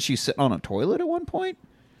this, but then she's sitting on a toilet at one point.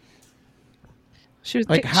 She was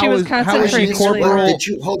like, she was how is she concentrating. corporal? Did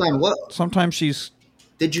you hold on? What? Sometimes she's.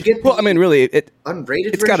 Did you get? Well, I mean, really,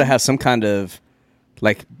 unrated. It's got to have some kind of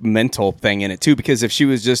like mental thing in it too, because if she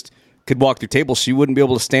was just could walk through tables, she wouldn't be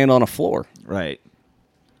able to stand on a floor. Right.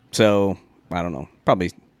 So I don't know.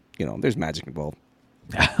 Probably, there's magic involved.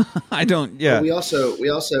 I don't. Yeah. But we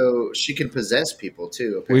also she can possess people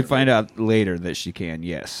too. Apparently. We find out later that she can.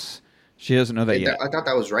 Yes, she doesn't know that yet. I thought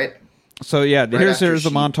that was right. So yeah, here's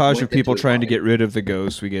a montage of went people into trying to his body. get rid of the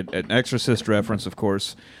ghost. We get an Exorcist reference, of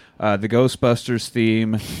course. The Ghostbusters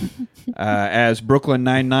theme as Brooklyn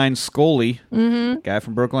Nine-Nine Scully. Mm-hmm. Guy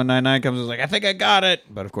from Brooklyn Nine-Nine comes and is like, I think I got it.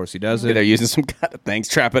 But of course he doesn't. They're using some kind of things,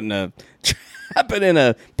 trapping in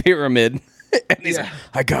a pyramid. And he's like,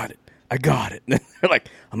 I got it. And they're like,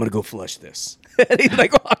 I'm going to go flush this. And he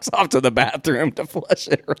like walks off to the bathroom to flush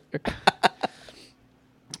it.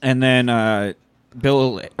 And then John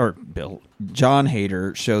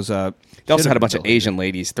Hader shows up. They also had a bunch of Asian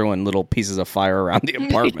ladies throwing little pieces of fire around the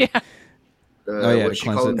apartment. What she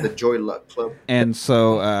called the Joy Luck Club. And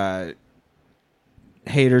so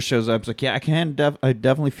Hader shows up. He's like, yeah, I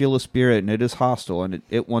definitely feel a spirit, and it is hostile, and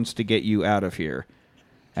it wants to get you out of here.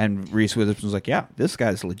 And Reese Witherspoon's like, yeah, this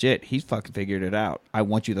guy's legit. He's fucking figured it out. I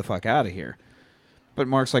want you the fuck out of here. But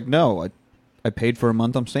Mark's like, no, I paid for a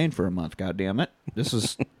month. I'm staying for a month. God damn it. This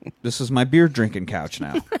is my beer drinking couch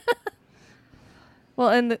now. Well,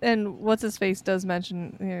 and what's his face does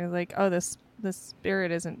mention like, oh, this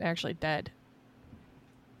spirit isn't actually dead.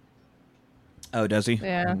 Oh, does he?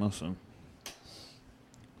 Yeah. Listen.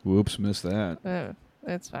 Whoops, missed that.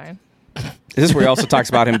 It's fine. Is this where he also talks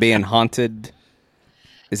about him being haunted?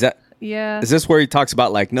 Is this where he talks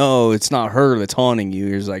about like, no, it's not her that's haunting you?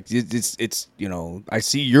 He's like, it's I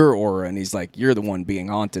see your aura, and he's like, you're the one being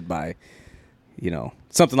haunted by,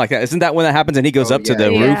 something like that. Isn't that when that happens? And he goes up to the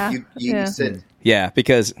roof. You said,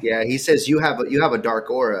 because he says you have a dark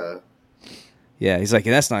aura. Yeah, he's like,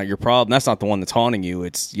 that's not your problem. That's not the one that's haunting you.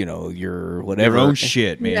 It's your whatever. Your own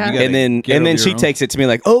shit, man. Yeah. And then she takes it to me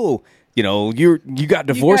like, oh, you got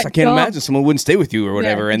divorced. I can't imagine someone wouldn't stay with you or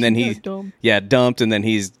whatever. Yeah, and then he dumped, and then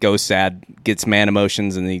he goes sad, gets man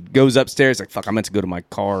emotions, and he goes upstairs like, fuck, I meant to go to my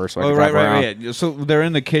car so I can drive around. Right. Yeah. So they're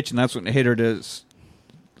in the kitchen. That's what Hader does.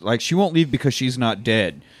 Like, she won't leave because she's not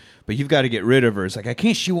dead. but you've got to get rid of her. It's like, I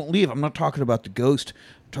can't. She won't leave. I'm not talking about the ghost.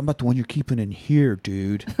 I'm talking about the one you're keeping in here,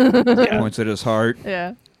 dude. Points at his heart.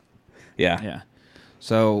 Yeah. Yeah.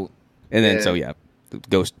 So, and then the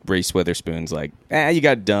ghost Reese Witherspoon's like, you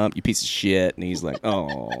got dumped, you piece of shit, and he's like,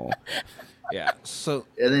 oh. Yeah. So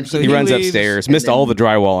And then He runs leaves, upstairs, and missed then- all the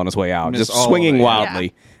drywall on his way out, Missed just all of swinging it, yeah.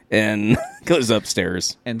 wildly, and goes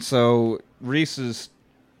upstairs. And so Reese is,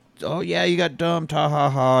 oh yeah, you got dumped, ha ha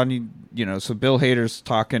ha, and so Bill Hader's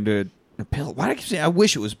talking to Bill. Why do I keep saying? I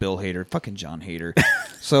wish it was Bill Hader, fucking John Hader.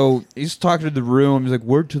 So he's talking to the room. He's like,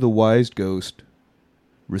 "Word to the wise ghost,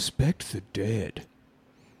 respect the dead."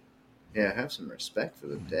 Yeah, have some respect for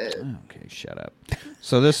the dead. Okay, shut up.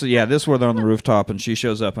 So this is where they're on the rooftop, and she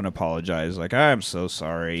shows up and apologizes, like, "I'm so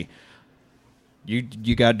sorry. You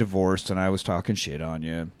got divorced, and I was talking shit on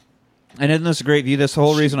you." And isn't this a great view? That's the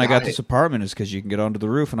whole reason I got this apartment is because you can get onto the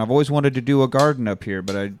roof. And I've always wanted to do a garden up here,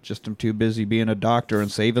 but I just am too busy being a doctor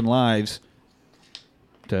and saving lives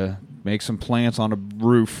to make some plants on a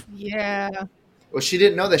roof. Yeah. Well, she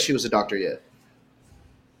didn't know that she was a doctor yet.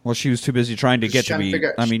 Well, she was too busy trying to get to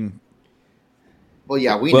be. Well,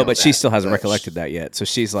 yeah, we know Well, but she that, still hasn't but recollected that yet. So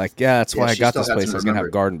she's like, yeah, that's why I she got still this place. hasn't I was going to have a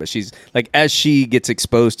remembered. garden. But she's like, as she gets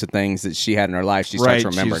exposed to things that she had in her life, she starts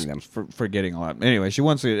remembering she's them. forgetting a lot. Anyway, she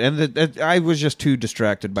wants to, and I was just too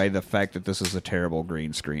distracted by the fact that this is a terrible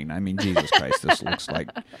green screen. I mean, Jesus Christ, this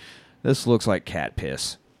looks like cat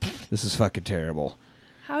piss. This is fucking terrible.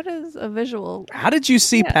 How does a visual? How did you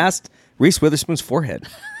see past Reese Witherspoon's forehead?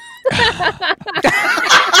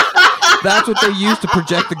 That's what they use to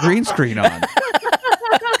project the green screen on.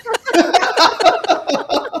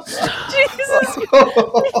 Jesus,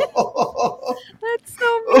 that's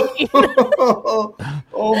so mean.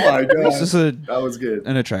 Oh my god, This is that was good.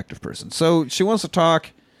 an attractive person. So she wants to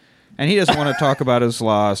talk, and he doesn't want to talk about his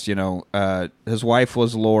loss. His wife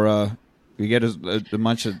was Laura. We get a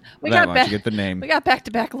bunch of that much. You get the name. We got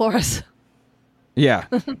back-to-back Laura's. Yeah,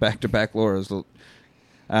 back-to-back Laura's.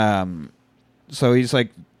 So he's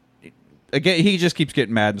like, again, he just keeps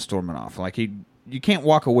getting mad and storming off. Like you can't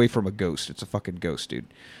walk away from a ghost. It's a fucking ghost, dude.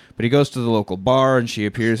 But he goes to the local bar, and she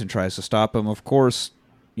appears and tries to stop him. Of course,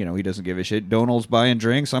 he doesn't give a shit. Donald's buying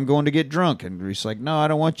drinks. I'm going to get drunk. And Reese's like, no, I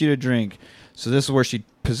don't want you to drink. So this is where she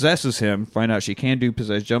possesses him, find out she can do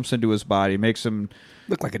possess, jumps into his body, makes him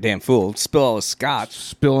Look like a damn fool. Spill all his scotch.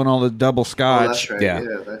 spilling all the double Oh, scotch. that's right. Yeah.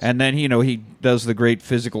 That's And then, he does the great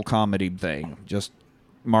physical comedy thing. Just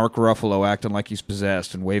Mark Ruffalo acting like he's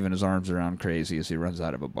possessed and waving his arms around crazy as he runs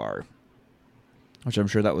out of a bar. Which I'm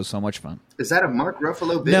sure that was so much fun. Is that a Mark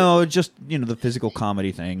Ruffalo bit? No, just, the physical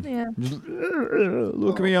comedy thing. Yeah.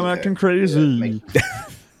 Look at me, I'm okay. acting crazy.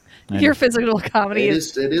 Yeah, Your physical comedy It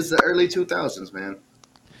is. is the early 2000s, man.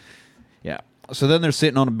 Yeah. So then they're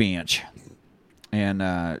sitting on a bench.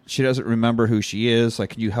 And she doesn't remember who she is.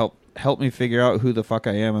 Like, can you help me figure out who the fuck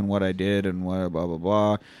I am and what I did and what blah, blah,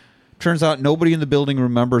 blah. Turns out nobody in the building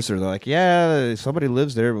remembers her. They're like, yeah, somebody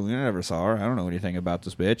lives there, but we never saw her. I don't know anything about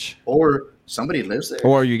this bitch. Or somebody lives there.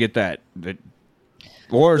 Or you get that.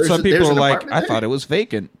 Or There's some there's people are an like, apartment I there? thought it was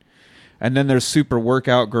vacant. And then there's super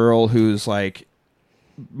workout girl who's like,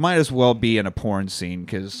 might as well be in a porn scene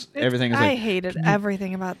because everything is I like, hated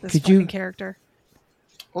everything about this could fucking you- character.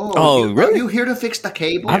 Oh, you, really? Are you here to fix the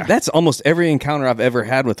cable? That's almost every encounter I've ever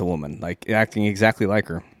had with a woman, like acting exactly like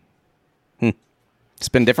her. It's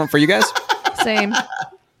been different for you guys? Same.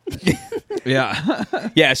 yeah.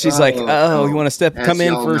 Yeah, she's like, no. you want to As come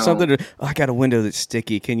in y'all for know. something? I got a window that's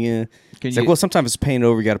sticky. Can you? It's like, you- well, sometimes it's painted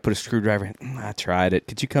over. You got to put a screwdriver in. I tried it.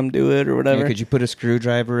 Could you come do it or whatever? Yeah, could you put a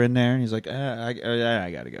screwdriver in there? And he's like, I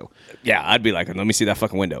got to go. Yeah, I'd be like, let me see that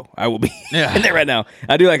fucking window. I will be Yeah. in there right now.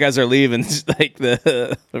 I do like as they're leaving, it's like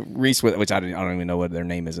the Reese, which I don't even know what their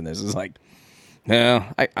name is in this. Is like, no,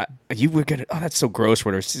 you were gonna. Oh, that's so gross.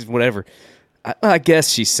 Whatever. I guess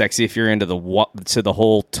she's sexy if you're into the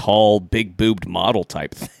whole tall, big boobed model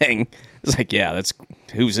type thing. It's like, yeah, that's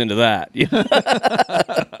who's into that.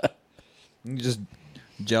 You just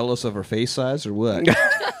jealous of her face size or what?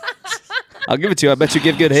 I'll give it to you. I bet you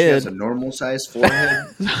give good She head. has a normal sized forehead.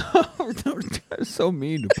 That's so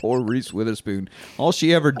mean to poor Reese Witherspoon. All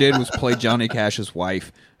she ever did was play Johnny Cash's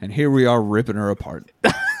wife, and here we are ripping her apart.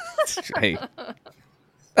 Hey,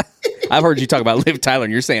 I've heard you talk about Liv Tyler,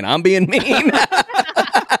 and you're saying I'm being mean.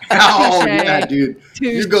 Oh Touche. yeah, dude.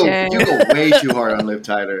 You go way too hard on Liv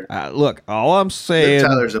Tyler. Look, all I'm saying Liv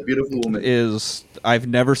Tyler's a beautiful woman. is I've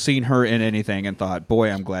never seen her in anything and thought, boy,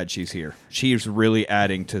 I'm glad she's here. She's really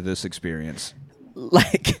adding to this experience.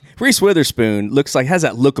 Like Reese Witherspoon has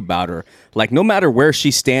that look about her. Like no matter where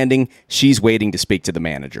she's standing, she's waiting to speak to the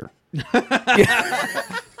manager.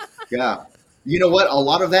 Yeah. You know what? A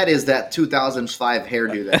lot of that is that 2005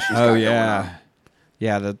 hairdo that she's got Oh going yeah, on.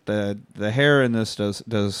 yeah. The hair in this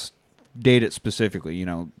does date it specifically. You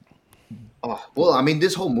know, Oh, well, I mean,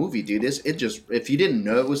 this whole movie, dude, if you didn't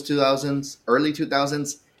know it was 2000s, early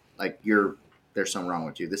 2000s, like there's something wrong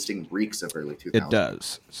with you. This thing reeks of early 2000s. it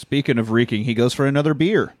does. Speaking of reeking, he goes for another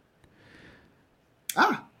beer.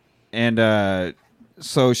 Ah, And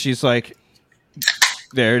so she's like,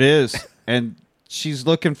 there it is. And she's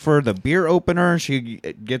looking for the beer opener. She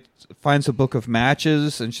finds a book of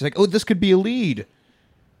matches, and she's like, oh, this could be a lead.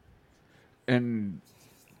 And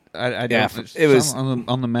I Yeah, don't, it was-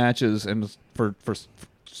 on the matches, and for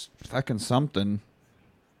fucking something.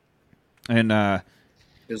 And it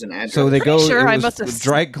was an ad. so they Pretty go. sure it I was must have the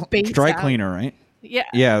spaced dry out. cleaner, right? Yeah.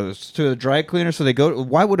 Yeah, it was to a dry cleaner. So they go.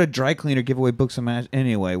 Why would a dry cleaner give away books of match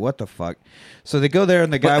anyway? What the fuck? So they go there,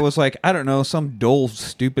 and the guy was like, I don't know, some dull,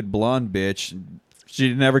 stupid blonde bitch.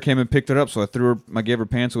 She never came and picked it up, so I gave her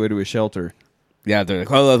pants away to a shelter. Yeah, they're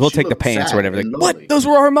like, oh, we'll She take the looked pants sad or whatever. and Like, lonely. what? Those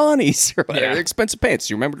were Armani's or whatever. Yeah. Expensive pants.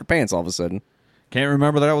 You remember the pants all of a sudden. Can't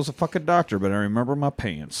remember that I was a fucking doctor, but I remember my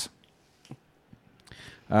pants.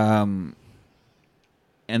 And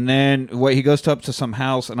then he goes up to some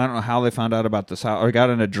house, and I don't know how they found out about this house or got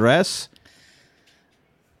an address.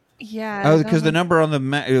 Yeah. Oh, because the number on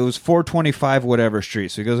the it was 425 whatever street.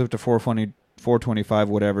 So he goes up to 425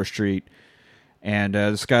 whatever street, and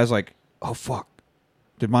this guy's like, "Oh fuck,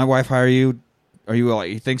 did my wife hire you? Are you like?"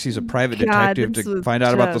 He thinks he's a private God, detective this to was find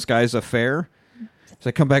out about just- this guy's affair. So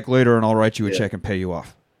I come back later and I'll write you a Yeah. check and pay you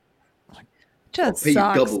off. just Pay you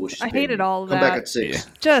sucks. double what she's I paying hated you. all of Come that. back at 6.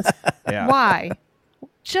 Just Yeah. why?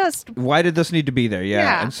 Just Why did this need to be there? Yeah.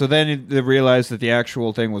 Yeah. And so then they realized that the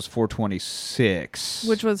actual thing was 426.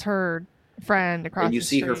 which was her friend across And you the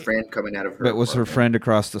see her street. friend coming out of her. But was her apartment. friend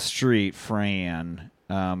across the street, Fran.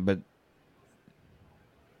 But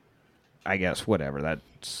I guess whatever.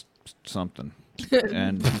 That's something.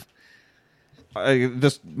 And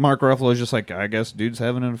this Mark Ruffalo is just like, I guess dude's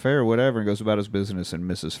having an affair or whatever, and goes about his business, and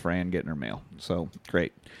Mrs. Fran getting her mail. So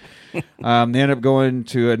great. They end up going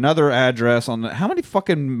to another address on the. How many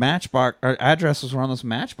fucking matchbox addresses were on this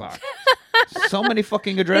matchbox? So many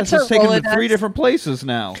fucking addresses It's a taken to Rolodex. 3 different places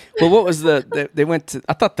now. Well, what was they went to?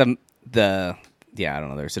 I thought the yeah, I don't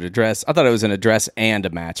know. There's an address. I thought it was an address and a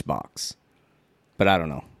matchbox, but I don't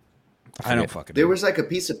know. I don't fucking. There know. was like a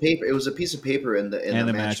piece of paper. It was a piece of paper in the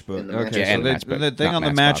matchbook. in the Okay, matchbook. Yeah, so and matchbook, the thing not on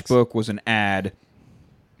the matchbox. matchbook was an ad,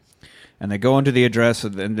 and they go into the address,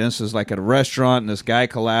 and this is like at a restaurant, and this guy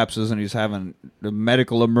collapses, and he's having a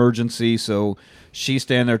medical emergency. So she's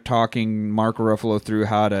standing there talking Mark Ruffalo through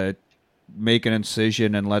how to make an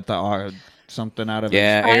incision and let the something out of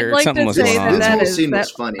Yeah, I'd Eric, like something to was say going on. This that whole is scene that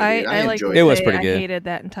was funny, dude. I like enjoyed to it. It was say pretty I good. hated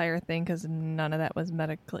that entire thing because none of that was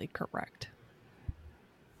medically correct.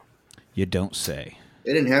 You don't say.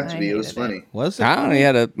 It didn't have to I be. It was hated funny. Was it? I don't know. He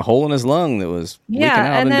had a hole in his lung that was leaking Yeah,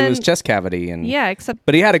 out and into his then- chest cavity, and Yeah, except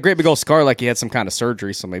but he had a great big old scar, like he had some kind of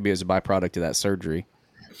surgery. So maybe it was a byproduct of that surgery.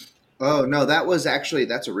 Oh no,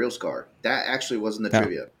 that's a real scar. That actually wasn't the Yeah.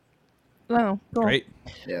 trivia. oh, cool. Great.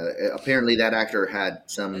 Yeah, apparently that actor had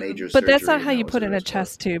some major. But that's surgery not and how that you was put a in real a scar.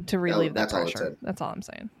 chest tube to relieve that that's all it pressure. said. That's all I'm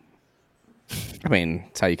saying. I mean,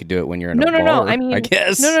 it's how you could do it when you're in No, a no, bar. no. I mean, I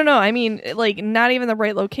guess. no. I mean, like, not even the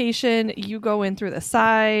right location. You go in through the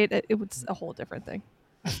side. It was a whole different thing.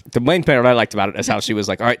 The main part I liked about it is how she was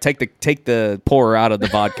like, "All right, take the pourer out of the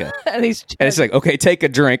vodka," And he's and it's like, "Okay, take a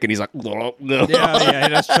drink," and he's like, "No." Yeah,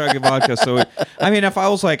 that's chugging vodka. So, I mean, if I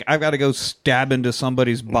was like, I've got to go stab into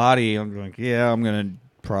somebody's body, I'm like, yeah, I'm gonna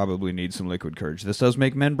probably need some liquid courage. This does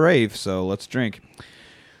make men brave, so let's drink.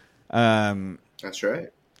 That's right.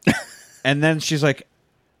 And then she's like,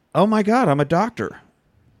 "Oh my god, I'm a doctor."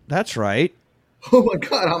 That's right. Oh my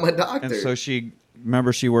god, I'm a doctor. And so she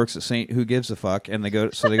works at St. Who Gives a Fuck, and they go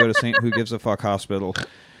to St. Who Gives a Fuck hospital,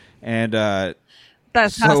 and That's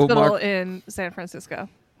So hospital Mark- in San Francisco.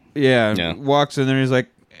 Yeah. walks in there. And he's like,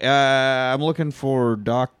 "I'm looking for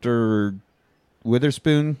Dr.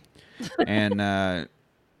 Witherspoon," and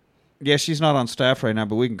yeah, she's not on staff right now,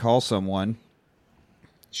 but we can call someone.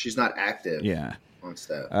 She's not active. Yeah. On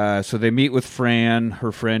staff. So they meet with Fran,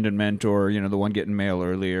 her friend and mentor, the one getting mail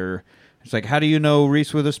earlier. It's like, how do you know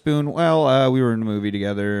Reese Witherspoon? Well, we were in a movie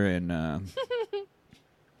together, and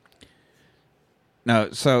no.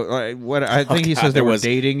 So what I think he God, says they there were was-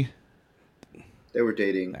 dating. They were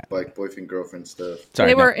dating, like boyfriend girlfriend stuff. Sorry,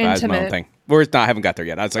 They no, were that was my own intimate. thing. I haven't got there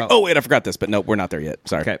yet. I was like, oh wait, I forgot this, but no, we're not there yet.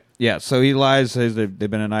 Sorry. Okay, yeah. So he lies, says they've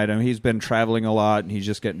been an item. He's been traveling a lot, and he's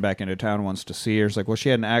just getting back into town. Wants to see her. It's like, well, she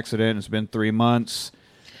had an accident. It's been 3 months.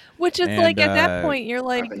 Which is And, like at that point you're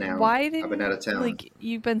like, I've been out. why I've didn't been out of town. like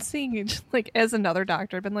you've been seeing like as another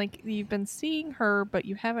doctor, I've been like you've been seeing her, but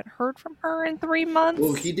you haven't heard from her in 3 months.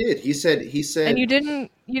 Well, he did. He said, and you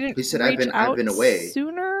didn't. He said, reach I've been away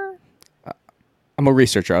sooner. I'm a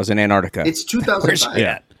researcher. I was in Antarctica. It's 2005.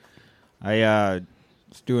 Yeah. I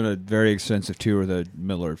was doing a very extensive tour of the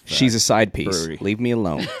Miller. She's a side piece. brewery. Leave me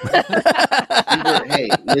alone. Hey,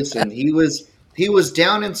 listen, he was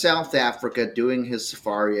down in South Africa doing his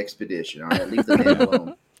safari expedition. All right, leave the man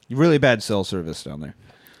alone. Really bad cell service down there.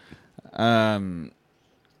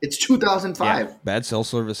 It's 2005. Yeah, bad cell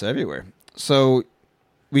service everywhere. So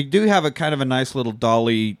we do have a kind of a nice little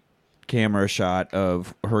dolly camera shot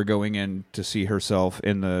of her going in to see herself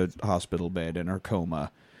in the hospital bed in her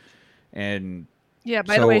coma. And Yeah.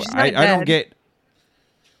 By the way, she's not dead. I don't get.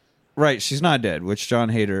 Right, she's not dead, which John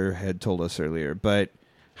Hader had told us earlier. But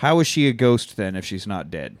how is she a ghost then if she's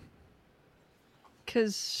not dead?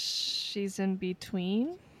 Because she's in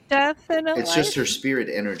between death and a It's life. just her spirit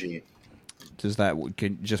energy. Does that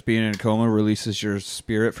can just being in a coma releases your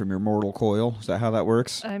spirit from your mortal coil? Is that how that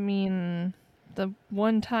works? I mean, the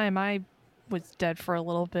one time I was dead for a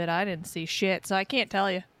little bit, I didn't see shit, so I can't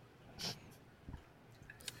tell you.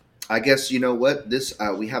 I guess you know what this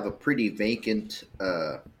we have a pretty vacant,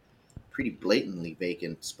 pretty blatantly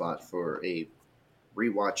vacant spot for a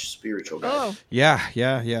rewatch spiritual guy. Oh,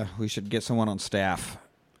 Yeah. We should get someone on staff.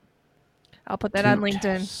 I'll put that on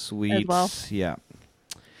LinkedIn Sweet. as well. Yeah.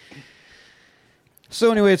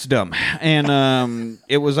 So anyway, it's dumb, and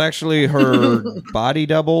it was actually her body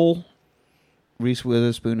double. Reese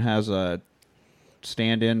Witherspoon has a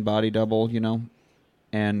stand-in body double,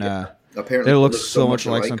 and Apparently, it looks so much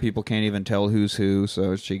like some people can't even tell who's who.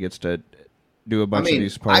 So she gets to do a bunch of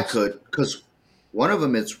these parts. I could, because one of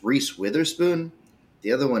them is Reese Witherspoon,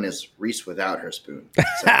 the other one is Reese without her spoon. So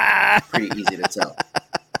pretty easy to tell.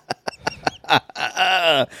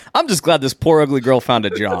 I'm just glad this poor ugly girl found a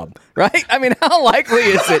job, right? I mean, how likely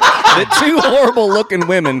is it that two horrible-looking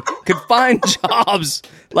women could find jobs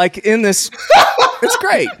like in this? It's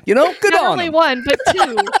great, Good Not on only them. one, but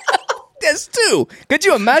two. Yes, two. Could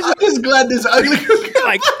you imagine? I'm just glad this ugly girl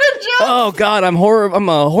Like, oh God, I'm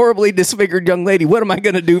a horribly disfigured young lady. What am I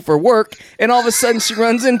going to do for work? And all of a sudden, she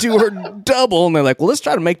runs into her double, and they're like, "Well, let's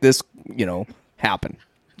try to make this, happen."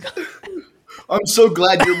 I'm so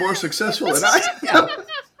glad you're more successful than I am.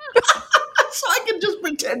 So I can just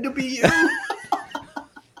pretend to be you.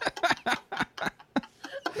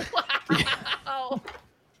 Oh.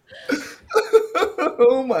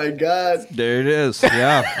 Oh my god. There it is.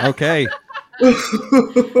 Yeah. Okay. All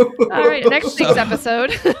right, next week's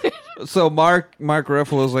episode. So Mark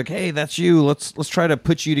Ruffalo's like, "Hey, that's you. Let's try to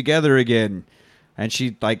put you together again." And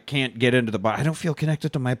she can't get into the body. I don't feel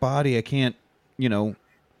connected to my body. I can't,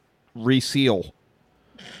 reseal.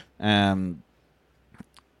 Very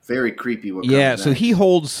creepy. What Yeah. comes So next. he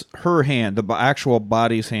holds her hand, the actual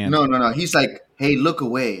body's hand. No. He's like, "Hey, look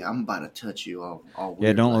away. I'm about to touch you." All Yeah.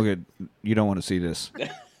 weird, Don't like. look at. You don't want to see this.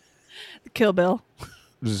 Kill Bill.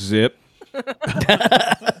 Zip.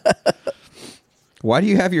 Why do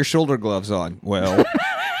you have your shoulder gloves on? Well,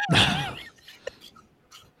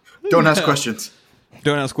 Don't ask questions.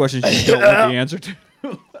 don't ask questions you don't want the answer to.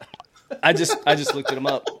 I just looked him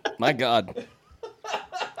up. My God.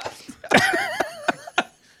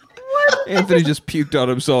 Anthony just puked on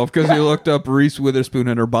himself because he looked up Reese Witherspoon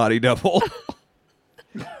and her body double.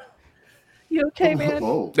 You okay, man?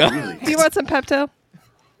 Oh, really? Do you want some Pepto?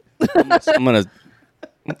 I'm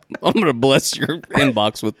gonna bless your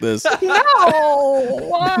inbox with this. No.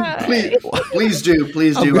 Why? Please do.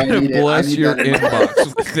 I'm I going need to it. I bless need your that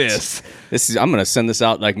inbox with this. I'm gonna send this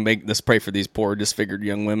out. Make this pray for these poor disfigured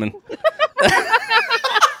young women.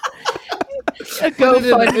 A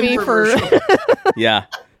GoFundMe for. Infomercial. Yeah,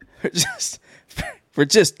 for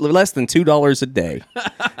just less than $2 a day,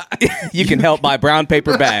 you can help buy brown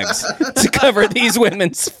paper bags to cover these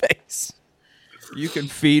women's face. You can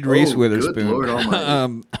feed Reese Oh, Witherspoon. good Lord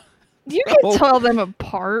Almighty. You can tell them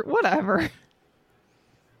apart. Whatever.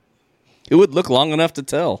 It would look long enough to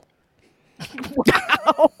tell.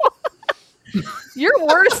 Wow. You're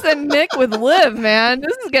worse than Nick with Liv, man.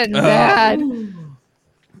 This is getting bad.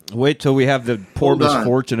 Wait till we have the poor Hold on.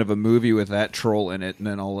 misfortune of a movie with that troll in it, and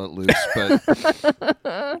then I'll let loose.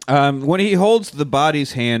 But when he holds the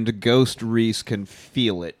body's hand, Ghost Reese can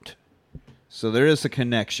feel it. So there is a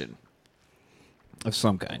connection of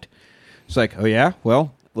some kind. It's like, oh yeah?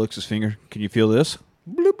 Well, looks his finger. Can you feel this?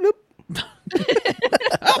 Bloop, bloop.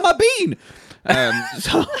 Oh, my bean!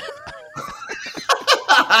 So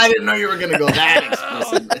I didn't know you were going to go that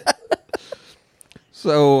explicit.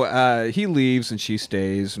 So he leaves and she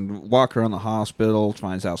stays and walk around the hospital,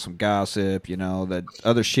 finds out some gossip, that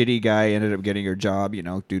other shitty guy ended up getting her job,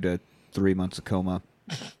 due to 3 months of coma.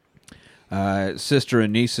 Sister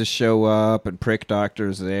and nieces show up and prick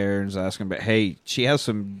doctor's there and is asking, but hey, she has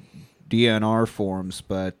some DNR forms,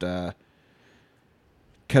 but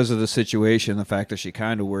because of the situation, the fact that she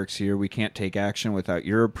kind of works here, we can't take action without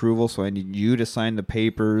your approval, so I need you to sign the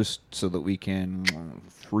papers so that we can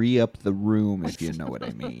free up the room, if you know what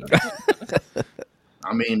I mean.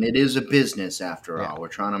 I mean, it is a business after all. We're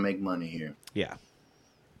trying to make money here. Yeah.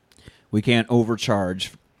 We can't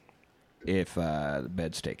overcharge if the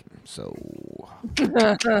bed's taken, so...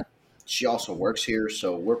 She also works here,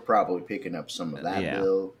 so we're probably picking up some of that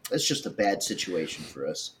bill. It's just a bad situation for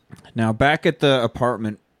us. Now, back at the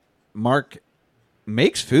apartment, Mark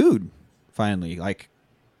makes food, finally. Like,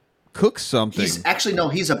 cooks something.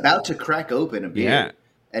 He's about to crack open a beer. Yeah.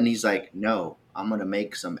 And he's like, no, I'm going to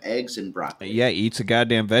make some eggs and broccoli. Yeah, eats a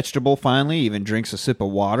goddamn vegetable, finally. Even drinks a sip of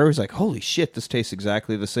water. He's like, holy shit, this tastes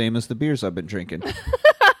exactly the same as the beers I've been drinking.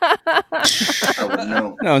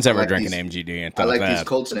 No one's ever drinking MGD and I like these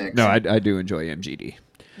cold snacks. No, I do enjoy MGD.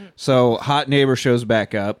 So, hot neighbor shows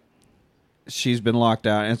back up. She's been locked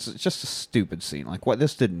out, and it's just a stupid scene. Like, what?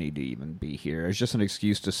 This didn't need to even be here. It's just an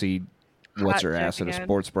excuse to see what's her ass at a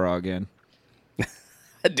sports bra again.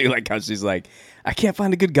 I do like how she's like, I can't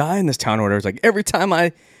find a good guy in this town. Or whatever. It's like every time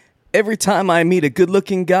I meet a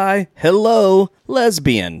good-looking guy, hello,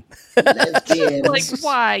 lesbian. Like,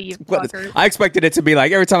 why, you fucker? I expected it to be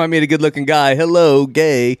like, every time I meet a good-looking guy, hello,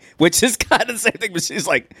 gay, which is kind of the same thing, but she's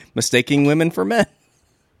like, mistaking women for men.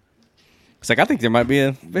 It's like, I think there might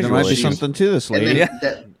be something to this lady. And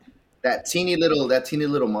then that teeny little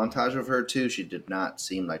montage of her, too, she did not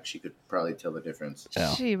seem like she could probably tell the difference.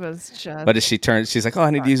 Yeah. She was just... But as she turns, she's like, oh, I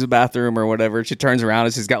need to use the bathroom or whatever. She turns around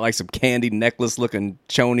and she's got like some candy necklace-looking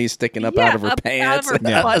chonies sticking up out of her pants. Out of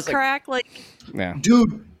her butt crack. Yeah.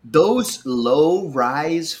 Dude, those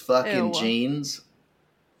low-rise fucking jeans...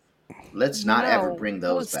 Let's not ever bring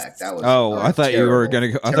those back. That was I thought you were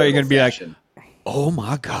gonna. I thought you were gonna be fashion. Like, oh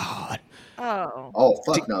my god. Oh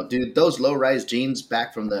fuck no, dude! Those low-rise jeans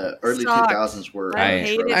back from the early 2000s were. I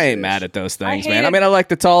ain't mad at those things, man. I mean, I like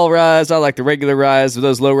the tall rise. I like the regular rise.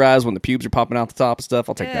 Those low rise when the pubes are popping out the top and stuff.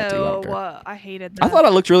 I'll take that too. I don't care. I hated that. I thought I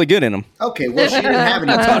looked really good in them. Okay, well, she didn't have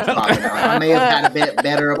any pubes popping out. I may have had a bit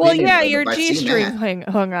better opinion. Well, yeah, your G-string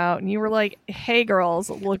hung out, and you were like, "Hey, girls,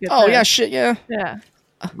 look at this." Oh yeah, shit, yeah. Yeah.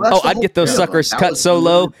 Well, I'd get those suckers cut so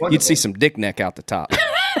low, you'd see some dick neck out the top.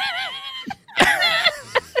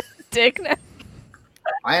 Dick neck.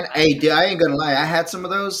 I ain't gonna lie. I had some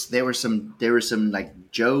of those. They were some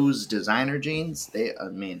like Joe's designer jeans. That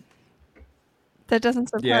doesn't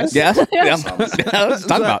surprise. Yeah. Let's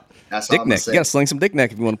talk about dick neck. You gotta sling some dick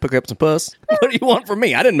neck if you want to pick up some puss. What do you want from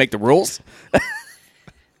me? I didn't make the rules.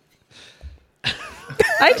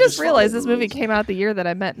 I just realized this movie came out the year that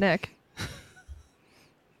I met Nick.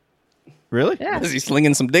 Really? Yeah. Is he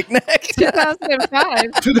slinging some dick neck?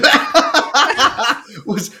 2005.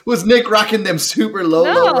 Was Nick rocking them super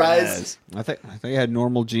low rise? I think he had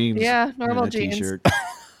normal jeans. Yeah, normal jeans. T-shirt.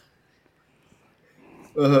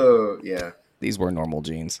 Oh yeah. These were normal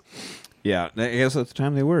jeans. Yeah, I guess at the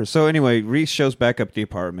time they were. So anyway, Reese shows back up at the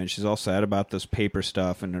apartment. She's all sad about this paper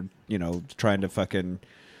stuff and trying to fucking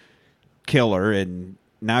kill her. And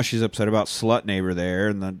now she's upset about slut neighbor there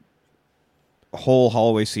and the whole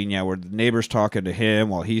hallway scene, where the neighbor's talking to him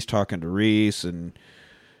while he's talking to Reese, and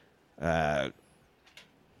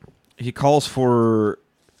he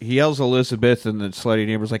yells Elizabeth, and the slutty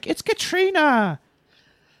neighbor's like, "It's Katrina!"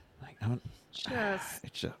 Like,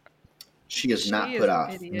 she is not put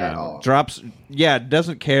off at all.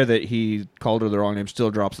 Doesn't care that he called her the wrong name,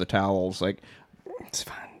 still drops the towels. Like, it's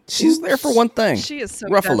fine. She's there for one thing. She is so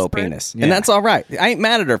Ruffalo desperate. penis. Yeah. And that's all right. I ain't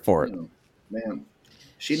mad at her for it. Man.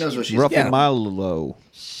 She knows what she's doing. Ruffalo.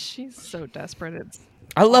 She's so desperate.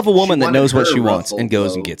 I love a woman that knows what she wants and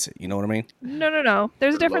goes and gets it. You know what I mean? No.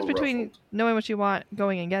 There's a difference between knowing what you want,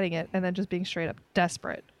 going and getting it, and then just being straight up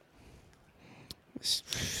desperate.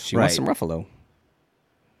 She wants some Ruffalo.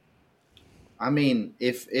 I mean,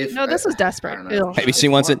 if no, this is desperate. Maybe she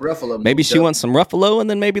wants it. Maybe she wants some Ruffalo, and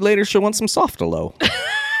then maybe later she'll want some Softalo.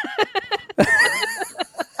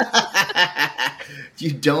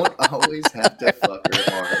 You don't always have to fuck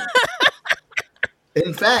her hard.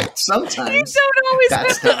 In fact, sometimes you don't always have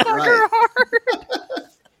to fuck her hard.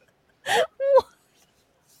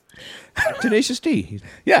 Tenacious D.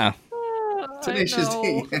 Yeah. Tenacious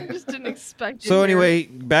D. I just didn't expect it. So anyway,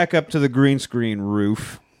 back up to the green screen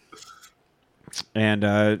roof. And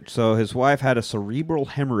so his wife had a cerebral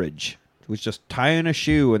hemorrhage. It was just tying a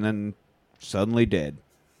shoe and then suddenly dead.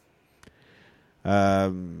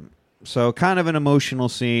 So kind of an emotional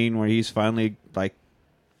scene where he's finally like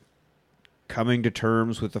coming to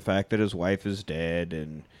terms with the fact that his wife is dead,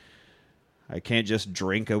 and I can't just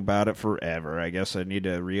drink about it forever. I guess I need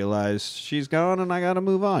to realize she's gone and I got to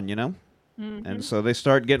move on, you know? Mm-hmm. And so they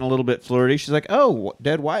start getting a little bit flirty. She's like, "Oh,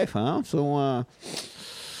 dead wife, huh? So,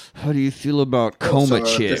 how do you feel about coma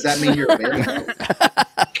chicks?" Does that mean you're married?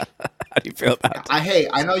 How do you feel about it? Hey,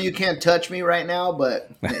 I know you can't touch me right now, but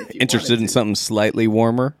if you Interested in something slightly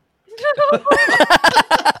warmer?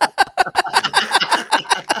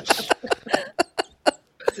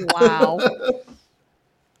 Wow.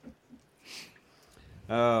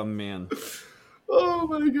 Oh, man. Oh,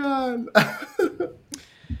 my God.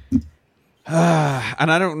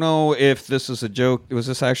 And I don't know if this is a joke. Was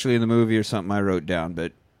this actually in the movie or something I wrote down?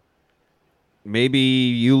 But maybe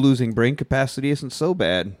you losing brain capacity isn't so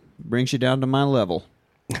bad. Brings you down to my level.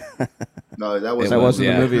 No, that was in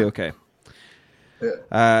the movie? Okay.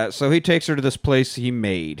 Yeah. So he takes her to this place he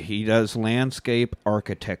made. He does landscape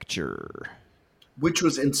architecture. Which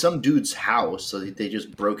was in some dude's house, so they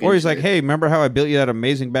just broke Or he's into like, it. "Hey, remember how I built you that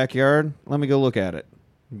amazing backyard? Let me go look at it."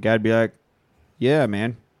 The guy'd be like, "Yeah,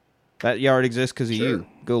 man. That yard exists because of you.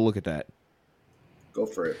 Go look at that." Go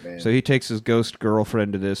for it, man. So he takes his ghost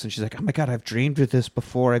girlfriend to this, and she's like, "Oh my God, I've dreamed of this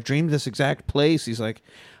before. I've dreamed this exact place." He's like,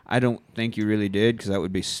 "I don't think you really did, because that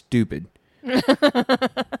would be stupid."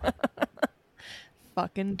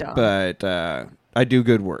 Fucking dumb. But I do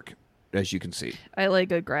good work, as you can see. I lay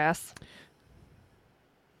good grass.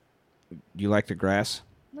 You like the grass?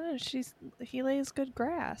 No, he lays good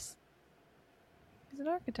grass. He's an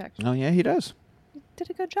architect. Oh, yeah, he does. He did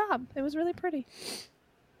a good job. It was really pretty.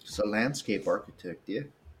 It's a landscape architect,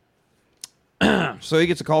 yeah. So he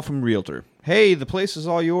gets a call from realtor. "Hey, the place is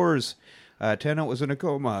all yours. Tenant was in a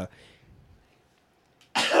coma.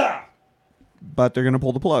 But they're going to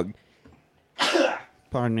pull the plug."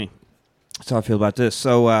 Pardon me. That's how I feel about this.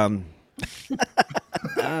 So,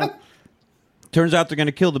 turns out they're going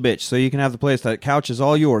to kill the bitch, so you can have the place. That couch is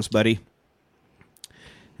all yours, buddy.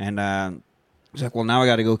 And he's like, "Well, now I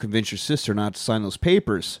got to go convince your sister not to sign those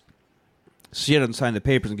papers. She doesn't sign the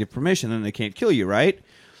papers and give permission, then they can't kill you, right?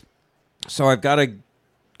 So I've got to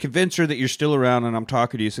convince her that you're still around and I'm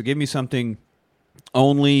talking to you. So give me something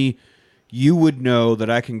only you would know that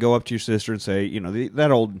I can go up to your sister and say, you know,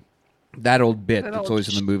 that old bit that's always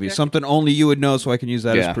in the movie. Something only you would know, so I can use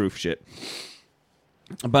that as proof." Shit.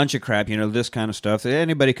 A bunch of crap, you know, this kind of stuff.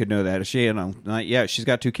 Anybody could know that. She, you know, yeah, she's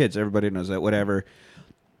got 2 kids. Everybody knows that. Whatever.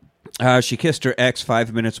 She kissed her ex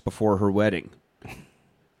 5 minutes before her wedding.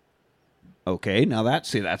 Okay, now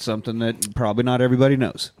that's something that probably not everybody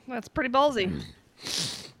knows. That's pretty ballsy.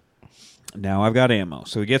 Now I've got ammo.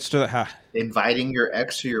 So he gets to the Inviting your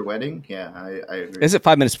ex to your wedding? Yeah, I agree. Is it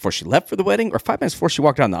 5 minutes before she left for the wedding, or 5 minutes before she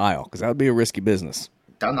walked down the aisle? Because that would be a risky business.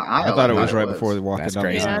 Down the aisle? I thought it was right before they walked down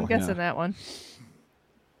crazy. the aisle. Yeah, I'm guessing that one.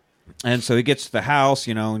 And so he gets to the house,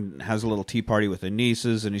 you know, and has a little tea party with the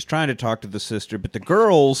nieces, and he's trying to talk to the sister, but the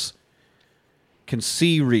girls can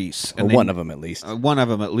see Reese. And one of them, at least. One of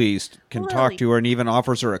them, at least, can talk to her and even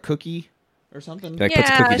offers her a cookie or something. Like, puts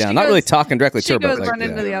a cookie down. Not really talking directly to her, but she goes run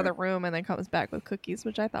into the other room and then comes back with cookies,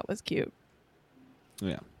 which I thought was cute.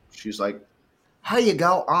 Yeah. She's like, "Here you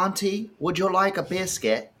go, Auntie. Would you like a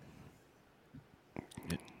biscuit?"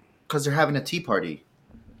 Because they're having a tea party.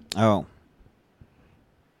 Oh.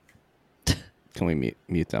 Can we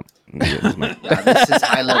mute them? This is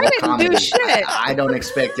high-level comedy. Do shit. I don't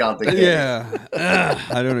expect y'all to get it. Yeah.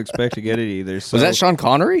 I don't expect to get it either. So. Was that Sean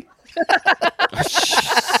Connery?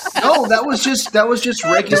 No, that was just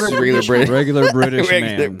regular British. Regular British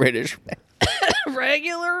man. British man.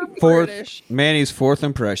 Regular Fourth, British. Manny's fourth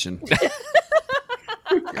impression.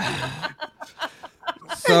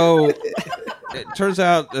 So it turns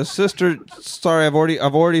out the sister. Sorry, I've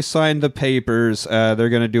already signed the papers. They're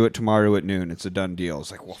going to do it tomorrow at noon. It's a done deal.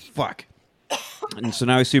 It's like, well, fuck. And so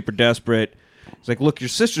now he's super desperate. He's like, "Look, your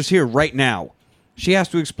sister's here right now. She has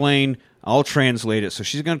to explain. I'll translate it. So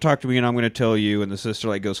she's going to talk to me, and I'm going to tell you." And the sister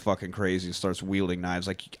like goes fucking crazy and starts wielding knives.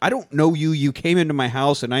 Like, "I don't know you. You came into my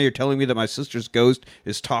house, and now you're telling me that my sister's ghost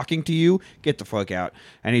is talking to you? Get the fuck out."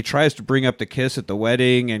 And he tries to bring up the kiss at the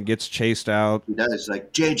wedding and gets chased out. He does,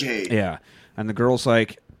 like, JJ. Yeah. And the girl's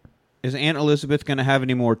like, "Is Aunt Elizabeth going to have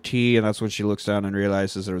any more tea?" And that's when she looks down and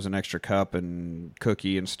realizes there was an extra cup and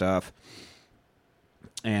cookie and stuff.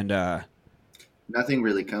 And nothing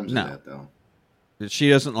really comes of that, though.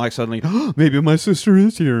 She doesn't like suddenly, "Oh, maybe my sister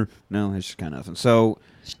is here." No, it's just kind of nothing. So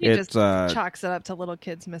she just chalks it up to little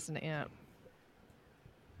kids missing an aunt.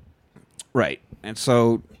 Right. And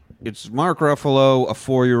so it's Mark Ruffalo, a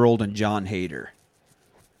 4-year-old, and John Hader.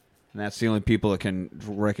 And that's the only people that can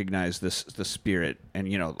recognize the spirit.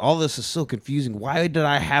 And, all this is so confusing. Why did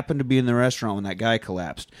I happen to be in the restaurant when that guy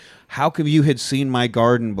collapsed? How come you had seen my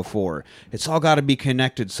garden before? It's all got to be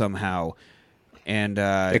connected somehow. And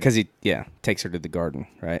because he takes her to the garden,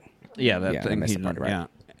 right? Yeah, that I thing. missed the part, right? Yeah,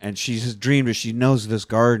 and she's just dreamed that she knows this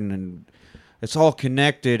garden, and it's all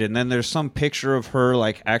connected. And then there's some picture of her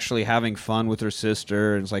like actually having fun with her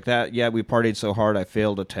sister, and it's like that. Yeah, we partied so hard I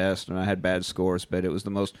failed a test and I had bad scores, but it was the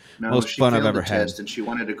most fun I've ever had. And she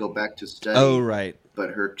wanted to go back to study. Oh, right.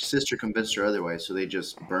 But her sister convinced her otherwise, so they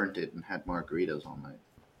just burnt it and had margaritas all night.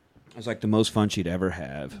 It was like the most fun she'd ever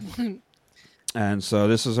have. And so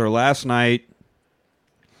this is her last night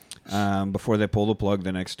before they pull the plug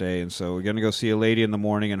the next day. And so we're going to go see a lady in the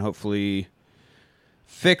morning and hopefully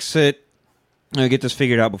fix it. Get this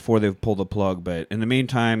figured out before they pull the plug. But in the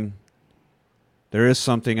meantime, there is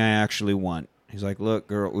something I actually want. He's like, look,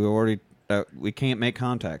 girl, we can't make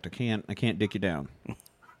contact. I can't dick you down.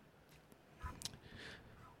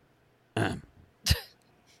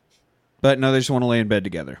 But no, they just want to lay in bed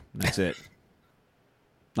together. That's it.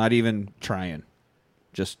 Not even trying.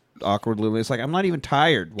 Just awkwardly. It's like, I'm not even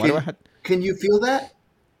tired. Why do I have... Can you feel that?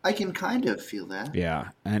 I can kind of feel that. Yeah.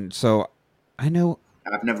 And so I know...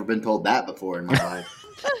 I've never been told that before in my life.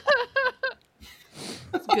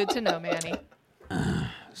 It's good to know, Manny.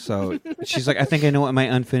 So she's like, I think I know what my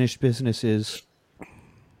unfinished business is.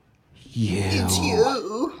 Yeah. It's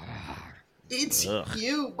you. It's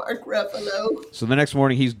you, Mark Ruffalo. So the next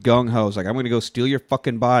morning, he's gung-ho. He's like, I'm going to go steal your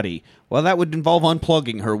fucking body. Well, that would involve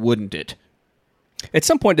unplugging her, wouldn't it? At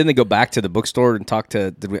some point, didn't they go back to the bookstore and talk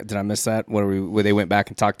to... Did I miss that? Where they went back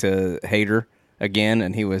and talked to Hader again,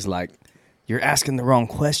 and he was like, you're asking the wrong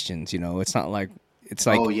questions, It's not like... It's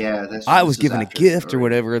like, oh, yeah, I was given a gift or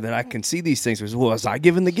whatever that I can see these things. Was I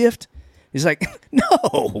given the gift? He's like,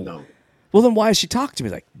 no. Well, then why is she talking to me?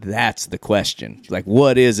 Like, that's the question. Like,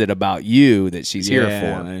 what is it about you that she's here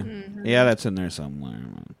for? Yeah, that's in there somewhere.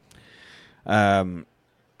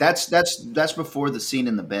 That's before the scene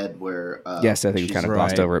in the bed where... yes, I think we kind of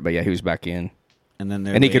glossed over it, but yeah, he was back in.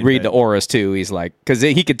 And he could read the auras, too. He's like... Because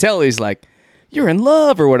he could tell, he's like, you're in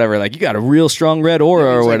love or whatever. Like, you got a real strong red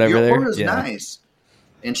aura or whatever. Your aura's nice.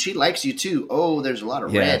 And she likes you, too. Oh, there's a lot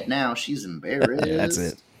of red now. She's embarrassed. Yeah, that's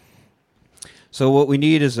it. So what we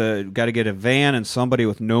need is got to get a van and somebody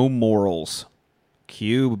with no morals.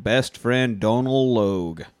 Cue best friend Donald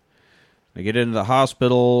Logue. They get into the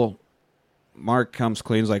hospital. Mark comes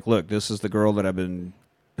clean. He's like, look, this is the girl that I've been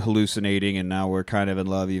hallucinating, and now we're kind of in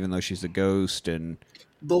love, even though she's a ghost. And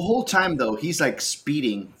the whole time, though, he's like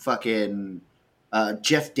speeding fucking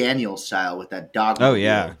Jeff Daniels style with that dog. Oh,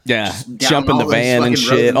 yeah. Yeah. Jumping the van and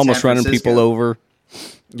shit, almost running people over.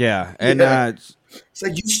 Yeah. And it's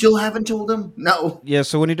like, you still haven't told him? No. Yeah,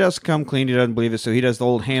 so when he does come clean, he doesn't believe it. So he does the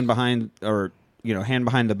old hand behind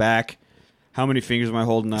the back. How many fingers am I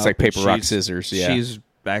holding up? It's like paper, rock, scissors. Yeah. She's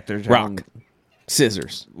back there. Rock.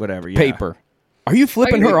 Scissors. Whatever. Yeah. Paper. Are you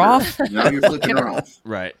flipping her off? No, you're flipping her off.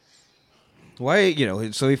 Right. Why,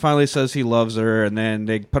 so he finally says he loves her, and then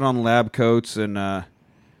they put on lab coats, and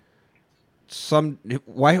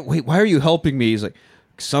why are you helping me? He's like,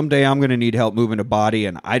 someday I'm going to need help moving a body,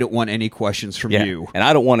 and I don't want any questions from you. And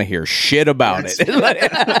I don't want to hear shit about it.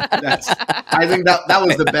 I think that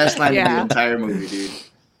was the best line of the entire movie, dude.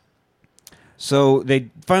 So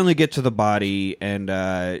they finally get to the body, and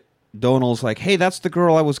Donald's like, hey, that's the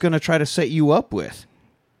girl I was going to try to set you up with.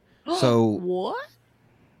 So what?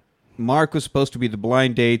 Mark was supposed to be the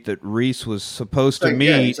blind date that Reese was supposed to meet.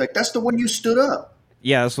 Yeah, it's like, that's the one you stood up.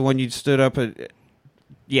 Yeah, that's the one you stood up at.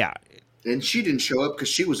 Yeah. And she didn't show up because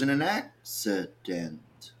she was in an accident.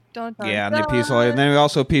 Dun, dun, yeah, and then we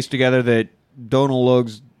also pieced together that Donald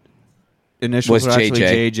Logue's initials was are actually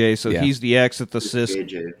JJ. JJ, so he's the ex that the sis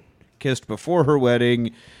JJ. kissed before her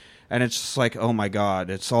wedding. And it's just like, oh my God,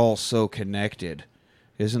 it's all so connected.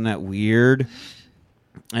 Isn't that weird?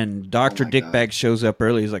 And Dr. Dickbag shows up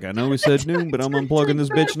early. He's like, I know we said noon, but I'm unplugging this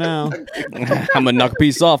bitch now. I'm going to knock a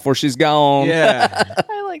piece off before she's gone. Yeah.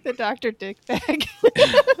 I like the Dr. Dickbag.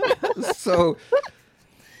 So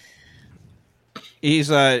he's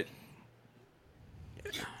Did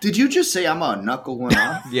you just say I'm going to knuckle one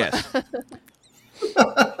off? Yes.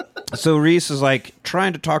 So Reese is like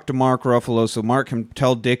trying to talk to Mark Ruffalo so Mark can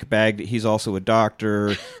tell Dickbag that he's also a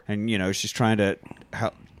doctor, and she's trying to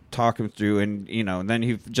talk him through, and then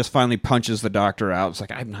he just finally punches the doctor out. It's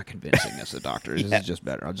like, I'm not convincing this, the doctor. This is just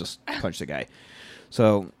better. I'll just punch the guy.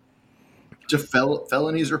 So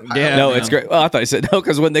felonies are piled. Yeah, no, it's great. Well, I thought he said no,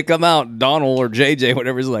 because when they come out, Donald or JJ,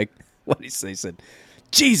 whatever, is like, what did he say? He said,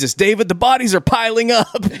 Jesus, David, the bodies are piling up.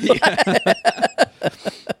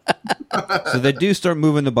 So they do start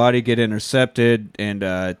moving the body, get intercepted,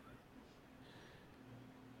 and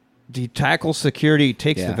he tackles security,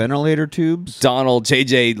 takes the ventilator tubes. Donald,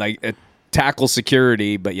 JJ, tackles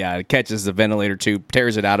security, but catches the ventilator tube,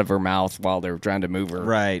 tears it out of her mouth while they're trying to move her.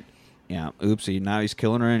 Right. Yeah. Oopsie. Now he's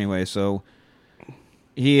killing her anyway. So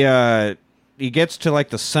he gets to like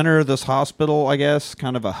the center of this hospital, I guess,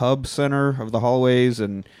 kind of a hub center of the hallways,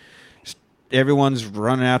 and everyone's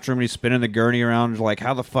running after him. And he's spinning the gurney around, like,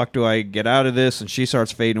 how the fuck do I get out of this? And she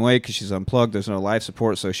starts fading away because she's unplugged. There's no life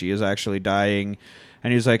support, so she is actually dying.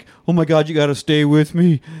 And he's like, "Oh my God, you got to stay with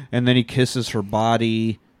me." And then he kisses her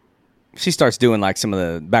body. She starts doing like some of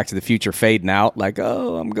the Back to the Future fading out, like,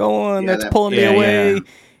 "Oh, I'm going, that's pulling me yeah, away." Yeah.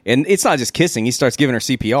 And it's not just kissing; he starts giving her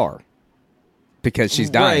CPR because she's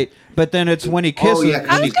dying. Right, but then it's when he kisses,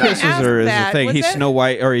 when he kisses her is the thing. He's Snow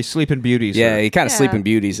White, or he's Sleeping Beauty's her. Yeah, he kind of Sleeping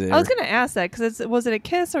Beauty's there. I was going to ask that because was it a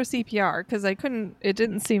kiss or CPR? Because it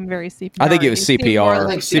didn't seem very CPR. I think it was CPR.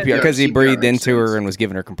 CPR because he breathed makes into her sense. and was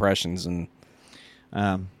giving her compressions and.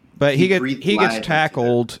 But he breathed gets life into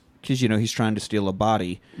tackled because he's trying to steal a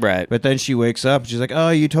body. Right. But then she wakes up. She's like,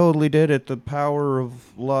 "Oh, you totally did it. The power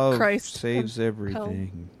of love Christ saves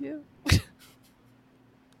everything." Yeah.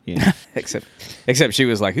 Yeah. Except she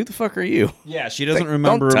was like, "Who the fuck are you?" Yeah, she doesn't Like,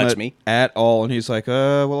 remember "Don't him touch me." at all. And he's like,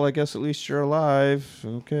 well, I guess at least you're alive.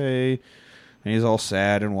 Okay. And he's all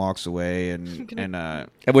sad and walks away. And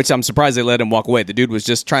Which I'm surprised they let him walk away. The dude was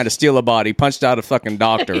just trying to steal a body, punched out a fucking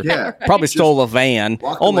doctor. Yeah. Probably stole a van,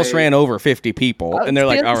 walked almost away. ran over 50 people. And they're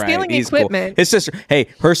like, "All right, stealing he's equipment. cool." His sister,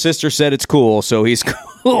 her sister said it's cool, so he's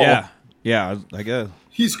cool. yeah, I guess.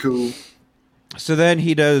 He's cool. So then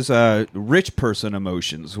he does rich person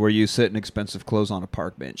emotions, where you sit in expensive clothes on a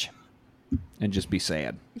park bench and just be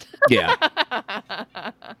sad. Yeah.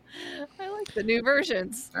 I like the new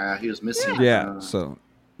versions. He was missing. Yeah, so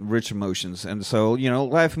rich emotions. And so,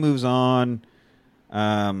 life moves on.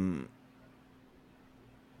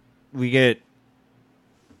 We get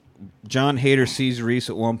John Hader sees Reese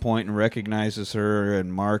at one point and recognizes her,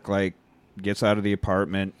 and Mark, gets out of the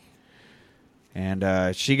apartment.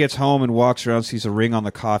 And she gets home and walks around, sees a ring on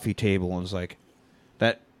the coffee table, and is like,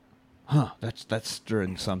 that's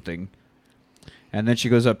stirring something. And then she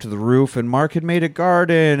goes up to the roof, and Mark had made a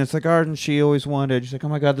garden. It's the garden she always wanted. She's like, "Oh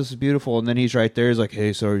my God, this is beautiful." And then he's right there. He's like,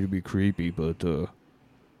 "Hey, sorry to be creepy, but we're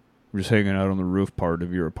just hanging out on the roof part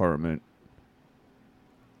of your apartment.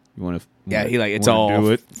 You want to?" Yeah, it's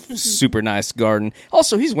all super nice garden.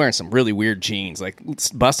 Also, he's wearing some really weird jeans, like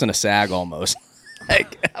busting a sag almost. I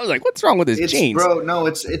was like, "What's wrong with his jeans?" Bro, no,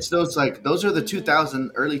 it's those those are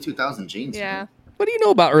the early 2000 jeans. Yeah. What do you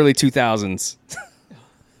know about early 2000s?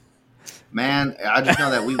 Man, I just know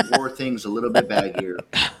that we wore things a little bit baggier.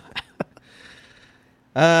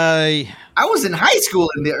 I was in high school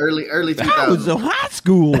in the early 2000s. I was in high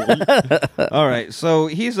school. All right, so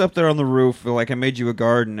he's up there on the roof, like, "I made you a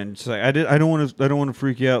garden," and it's like, I don't want to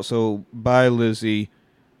freak you out, so bye, Lizzie.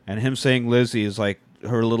 And him saying Lizzie is like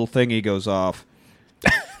her little thingy goes off.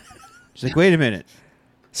 She's like, "Wait a minute,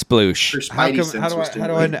 Sploosh. Her spidey sense was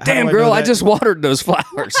stimulated. Damn, girl, I just watered those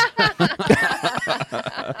flowers.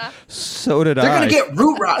 So did They're I. gonna get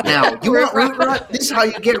root rot now. You want root rot? This is how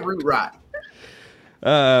you get root rot.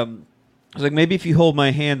 I was like, maybe if you hold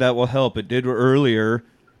my hand, that will help. It did earlier.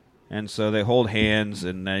 And so they hold hands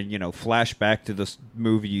and then, flash back to this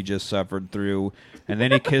movie you just suffered through. And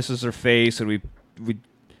then he kisses her face, and we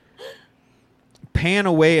pan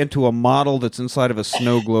away into a model that's inside of a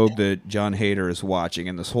snow globe that John Hader is watching.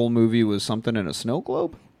 And this whole movie was something in a snow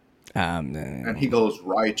globe? And he goes,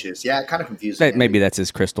 "Righteous." Yeah, kind of confusing. Maybe that's his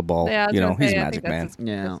crystal ball. Yeah, He's a magic man.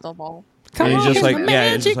 Yeah. Crystal ball. And he's just like,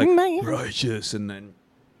 magic he's just like, man. "Righteous," and then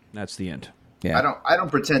that's the end. Yeah. I don't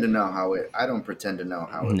pretend to know how it. I don't pretend to know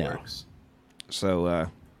how it works. So,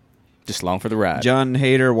 just along for the ride. John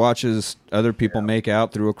Hader watches other people make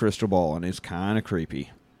out through a crystal ball, and it's kind of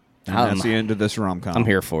creepy. And that's the end of this rom-com. I'm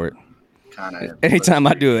here for it. Kind of. Anytime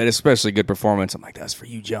I do it, especially good performance, I'm like, "That's for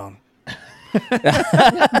you, John." So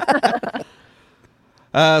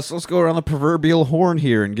let's go around the proverbial horn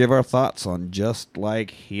here and give our thoughts on Just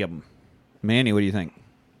Like Him. Manny, what do you think?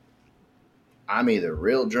 I'm either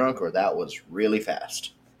real drunk or that was really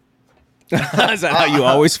fast. Is that how you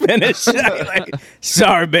always finish? Like,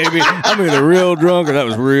 "Sorry, baby. I'm either real drunk or that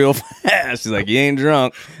was real fast." He's like, "You ain't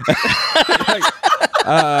drunk."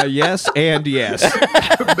 Yes and yes.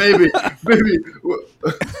 baby.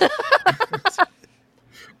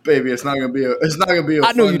 Baby, it's not gonna be a.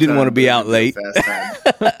 I knew fun you didn't time, want to be but out it's gonna late.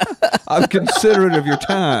 a fast time. I'm considerate of your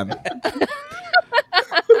time.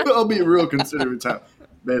 I'll be real considerate time,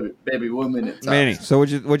 baby. 1 minute. Time. Manny, so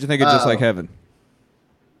what'd you think of Just Like Heaven?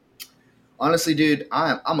 Honestly, dude,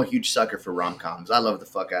 I'm a huge sucker for rom-coms. I love the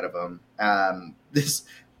fuck out of them. I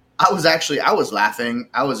was laughing.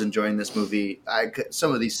 I was enjoying this movie.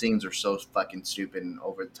 Some of these scenes are so fucking stupid and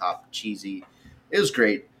over the top, cheesy. It was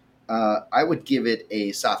great. I would give it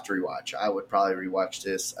a soft rewatch. I would probably rewatch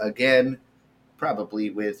this again, probably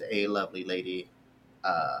with a lovely lady.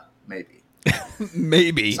 Maybe.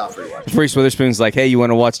 Maybe. Soft rewatch. Reese Witherspoon's like, hey, you want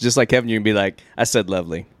to watch just like Kevin? You'd be like, I said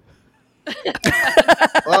lovely.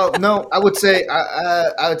 Well, no, I would say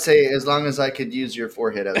as long as I could use your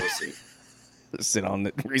forehead as a seat. Sit on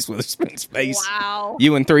Reese Witherspoon's face. Wow.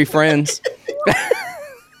 You and 3 friends.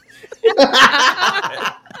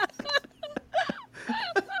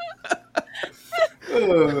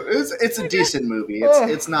 It's a decent movie.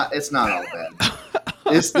 It's not all bad.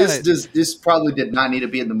 This probably did not need to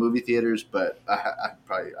be in the movie theaters, but I'd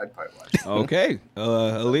probably watch it. Okay,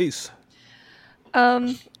 Elise.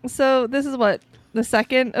 So this is what the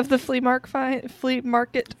second of the flea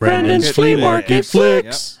market. Brandon's Flea Market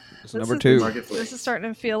Flicks. Yep. It's number 2. This is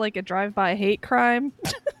starting to feel like a drive-by hate crime.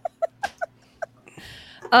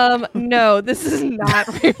 No, this is not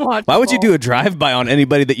rewatchable. Why would you do a drive-by on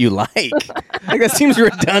anybody that you like? Like, that seems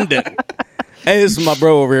redundant. Hey, this is my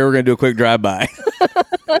bro over here. We're going to do a quick drive-by.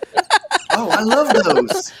 Oh, I love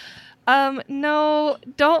those. No,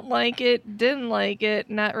 don't like it. Didn't like it.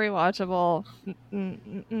 Not rewatchable.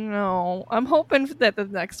 No, I'm hoping that the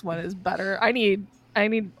next one is better. I need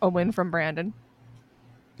a win from Brandon.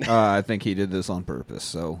 I think he did this on purpose,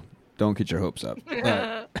 so don't get your hopes up.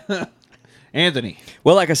 Anthony.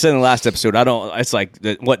 Well, like I said in the last episode, it's like,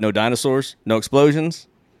 what, no dinosaurs? No explosions?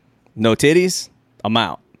 No titties? I'm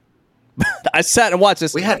out. I sat and watched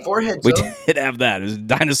this. We had foreheads. We did have that. It was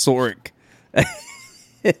dinosauric. It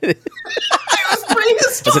was prehistoric.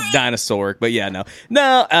 It's a dinosauric, but yeah, no.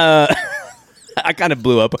 I kind of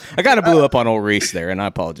blew up. On old Reese there, and I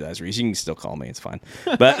apologize, Reese. You can still call me. It's fine.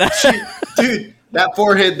 But dude, that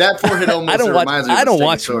forehead almost reminds me of I don't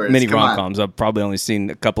watch Stegosaurus. many Come rom on. coms. I've probably only seen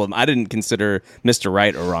a couple of them. I didn't consider Mr.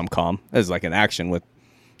 Right a rom com. As like an action with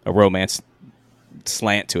a romance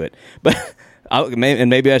slant to it, but.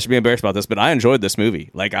 Maybe I should be embarrassed about this, but I enjoyed this movie.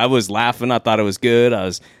 Like, I was laughing. I thought it was good. I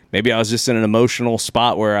was just in an emotional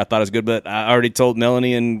spot where I thought it was good, but I already told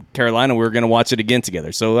Melanie and Carolina we were going to watch it again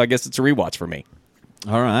together. So I guess it's a rewatch for me.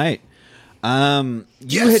 All right.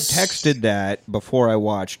 You had texted that before I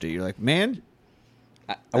watched it. You're like, man,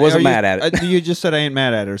 I wasn't mad at it. You just said I ain't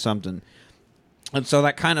mad at it or something. And so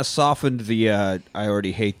that kind of softened the I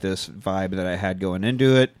already hate this vibe that I had going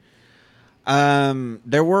into it.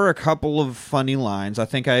 There were a couple of funny lines. I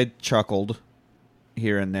think I chuckled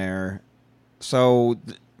here and there. So,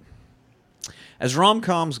 as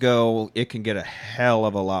rom-coms go, it can get a hell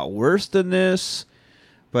of a lot worse than this,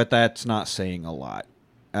 but that's not saying a lot.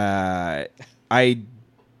 I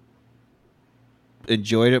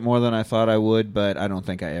enjoyed it more than I thought I would, but I don't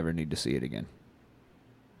think I ever need to see it again.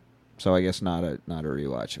 So I guess not a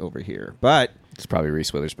rewatch over here. But It's probably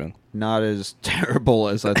Reese Witherspoon. not as terrible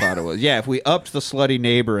as I thought it was. Yeah, if we upped the slutty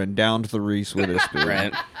neighbor and downed the Reese Witherspoon,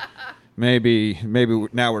 Right. maybe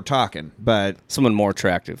now we're talking. But Someone more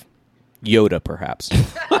attractive. Yoda, perhaps.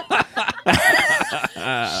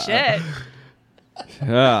 Shit.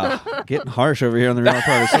 getting harsh over here on the real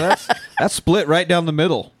party. So that's split right down the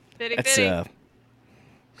middle. Fitty, That's fitty.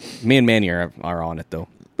 me and Manny are on it though.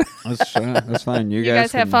 That's fine. You You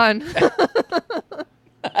guys have can- fun.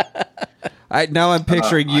 Now I'm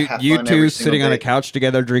picturing I you have you fun two every sitting single on a day. couch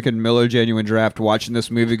together, drinking Miller Genuine Draft, watching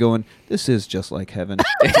this movie, going, "This is just like heaven."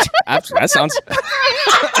 That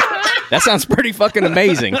sounds pretty fucking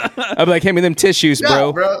amazing. I'd be like, hand me them tissues, Yeah,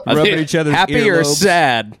 bro. bro. I'll Rubbing be each other's happy or earlobes.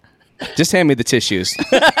 sad. Just hand me the tissues.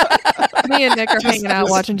 Me and Nick are hanging out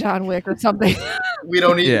watching John Wick or something. We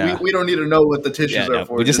don't need Yeah. we don't need to know what the tissues Yeah, are no,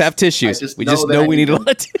 for. we just have tissues. We just that know I we need a them.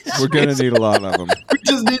 lot of tissues. We're gonna need a lot of them. We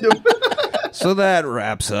just need them. So that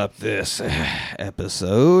wraps up this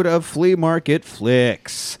episode of Flea Market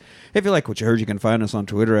Flicks. If you like what you heard, you can find us on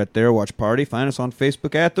Twitter at The Rewatch Party. Find us on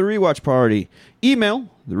Facebook at The Rewatch Party. Email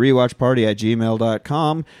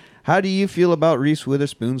therewatchparty@gmail.com. How do you feel about Reese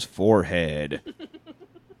Witherspoon's forehead?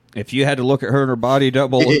 If you had to look at her and her body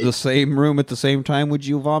double in the same room at the same time, would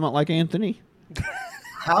you vomit like Anthony?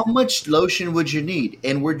 How much lotion would you need?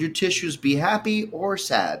 And would your tissues be happy or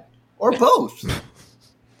sad? Or both?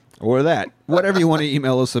 Or that. Whatever you want to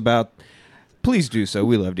email us about, please do so.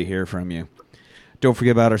 We love to hear from you. Don't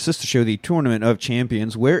forget about our sister show, The Tournament of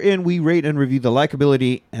Champions, wherein we rate and review the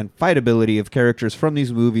likability and fightability of characters from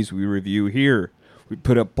these movies we review here. We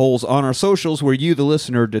put up polls on our socials where you, the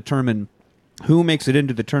listener, determine who makes it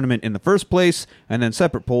into the tournament in the first place, and then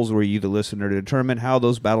separate polls where you, the listener, determine how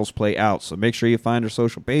those battles play out. So make sure you find our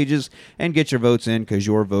social pages and get your votes in, because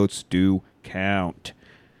your votes do count.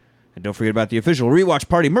 And don't forget about the official Rewatch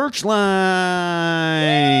Party merch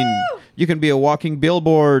line. Woo! You can be a walking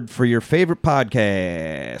billboard for your favorite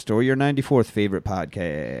podcast or your 94th favorite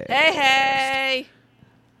podcast. Hey!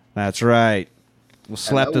 That's right. We'll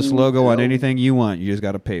slap this logo on anything you want. You just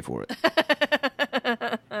got to pay for it.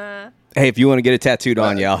 Hey, if you want to get it tattooed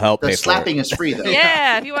on you, I'll help pay for it. The slapping is free, though.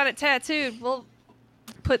 Yeah, if you want it tattooed, we'll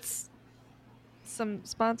put some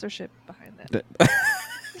sponsorship behind that.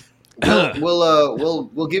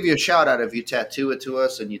 We'll give you a shout out if you tattoo it to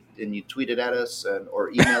us and you tweet it at us or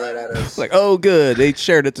email it at us. Like, oh, good, they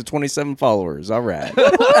shared it to 27 followers. All right.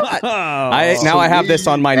 I have this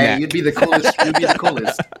on my neck. You'd be the coolest. You'd be the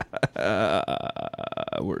coolest.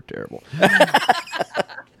 We're terrible.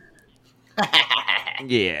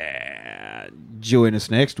 Yeah. Join us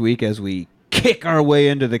next week as we kick our way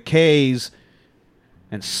into the K's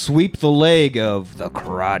and sweep the leg of the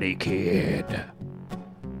Karate Kid.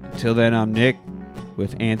 Until then, I'm Nick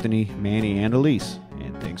with Anthony, Manny, and Elise,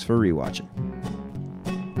 and thanks for rewatching.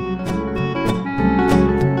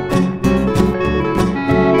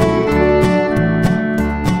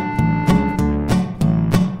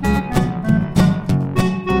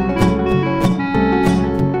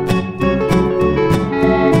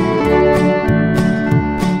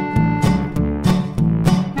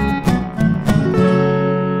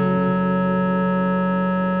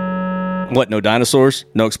 What, no dinosaurs?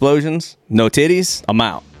 No explosions? No titties? I'm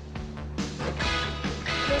out.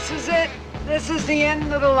 This is it. This is the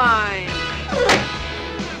end of the line.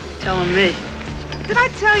 Telling me. Did I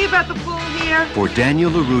tell you about the pool here? For Daniel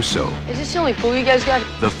LaRusso, Is this the only pool you guys got?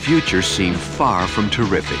 the future seemed far from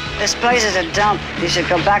terrific This place is a dump. You should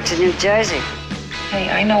go back to New Jersey. Hey,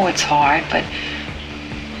 I know it's hard, but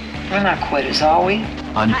we're not quitters, are we?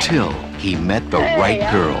 until he met the right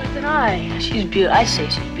girl. She's beautiful. I say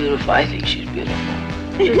she's beautiful. I think she's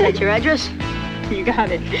beautiful. Is that your address? You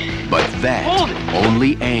got it. But that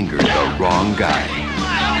only angered the wrong guy.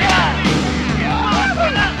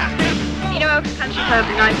 You know, country club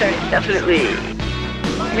at 9:30. Definitely.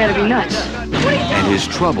 You gotta be nuts. And his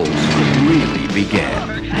troubles really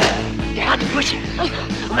began. You have to push it.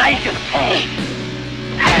 Now you can pay.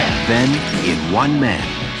 Then, in one man,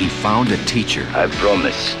 he found a teacher I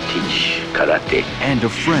promise teach karate. and a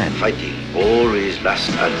friend. Fighting always last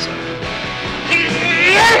answer.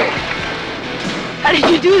 How did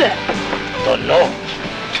you do that? Don't know.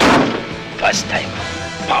 First time.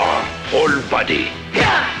 Power. Whole body.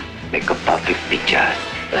 Make a perfect picture.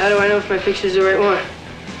 How do I know if my picture's the right one?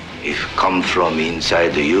 If come from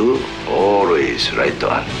inside you, always right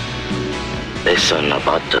on. Lesson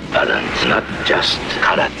about the balance, not just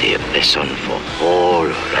karate. Lesson for whole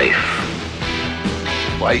life.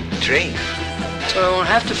 Why train? So I won't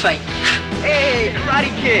have to fight. Hey,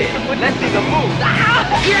 Karate Kid, let's make a move.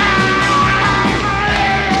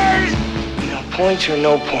 You know, points or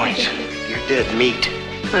no points, you're dead meat.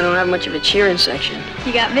 I don't have much of a cheering section.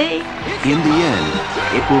 You got me. In the end,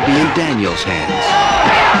 it will be in Daniel's hands,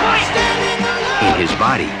 in his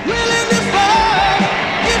body,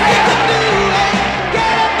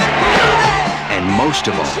 and most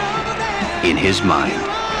of all, in his mind.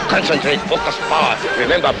 Concentrate, focus, power.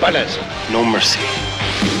 Remember balance. No mercy.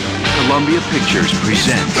 Columbia Pictures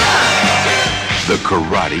presents The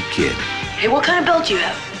Karate Kid. Hey, what kind of belt do you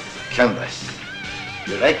have? Canvas.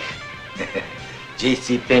 You like?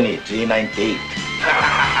 JC Penney 398.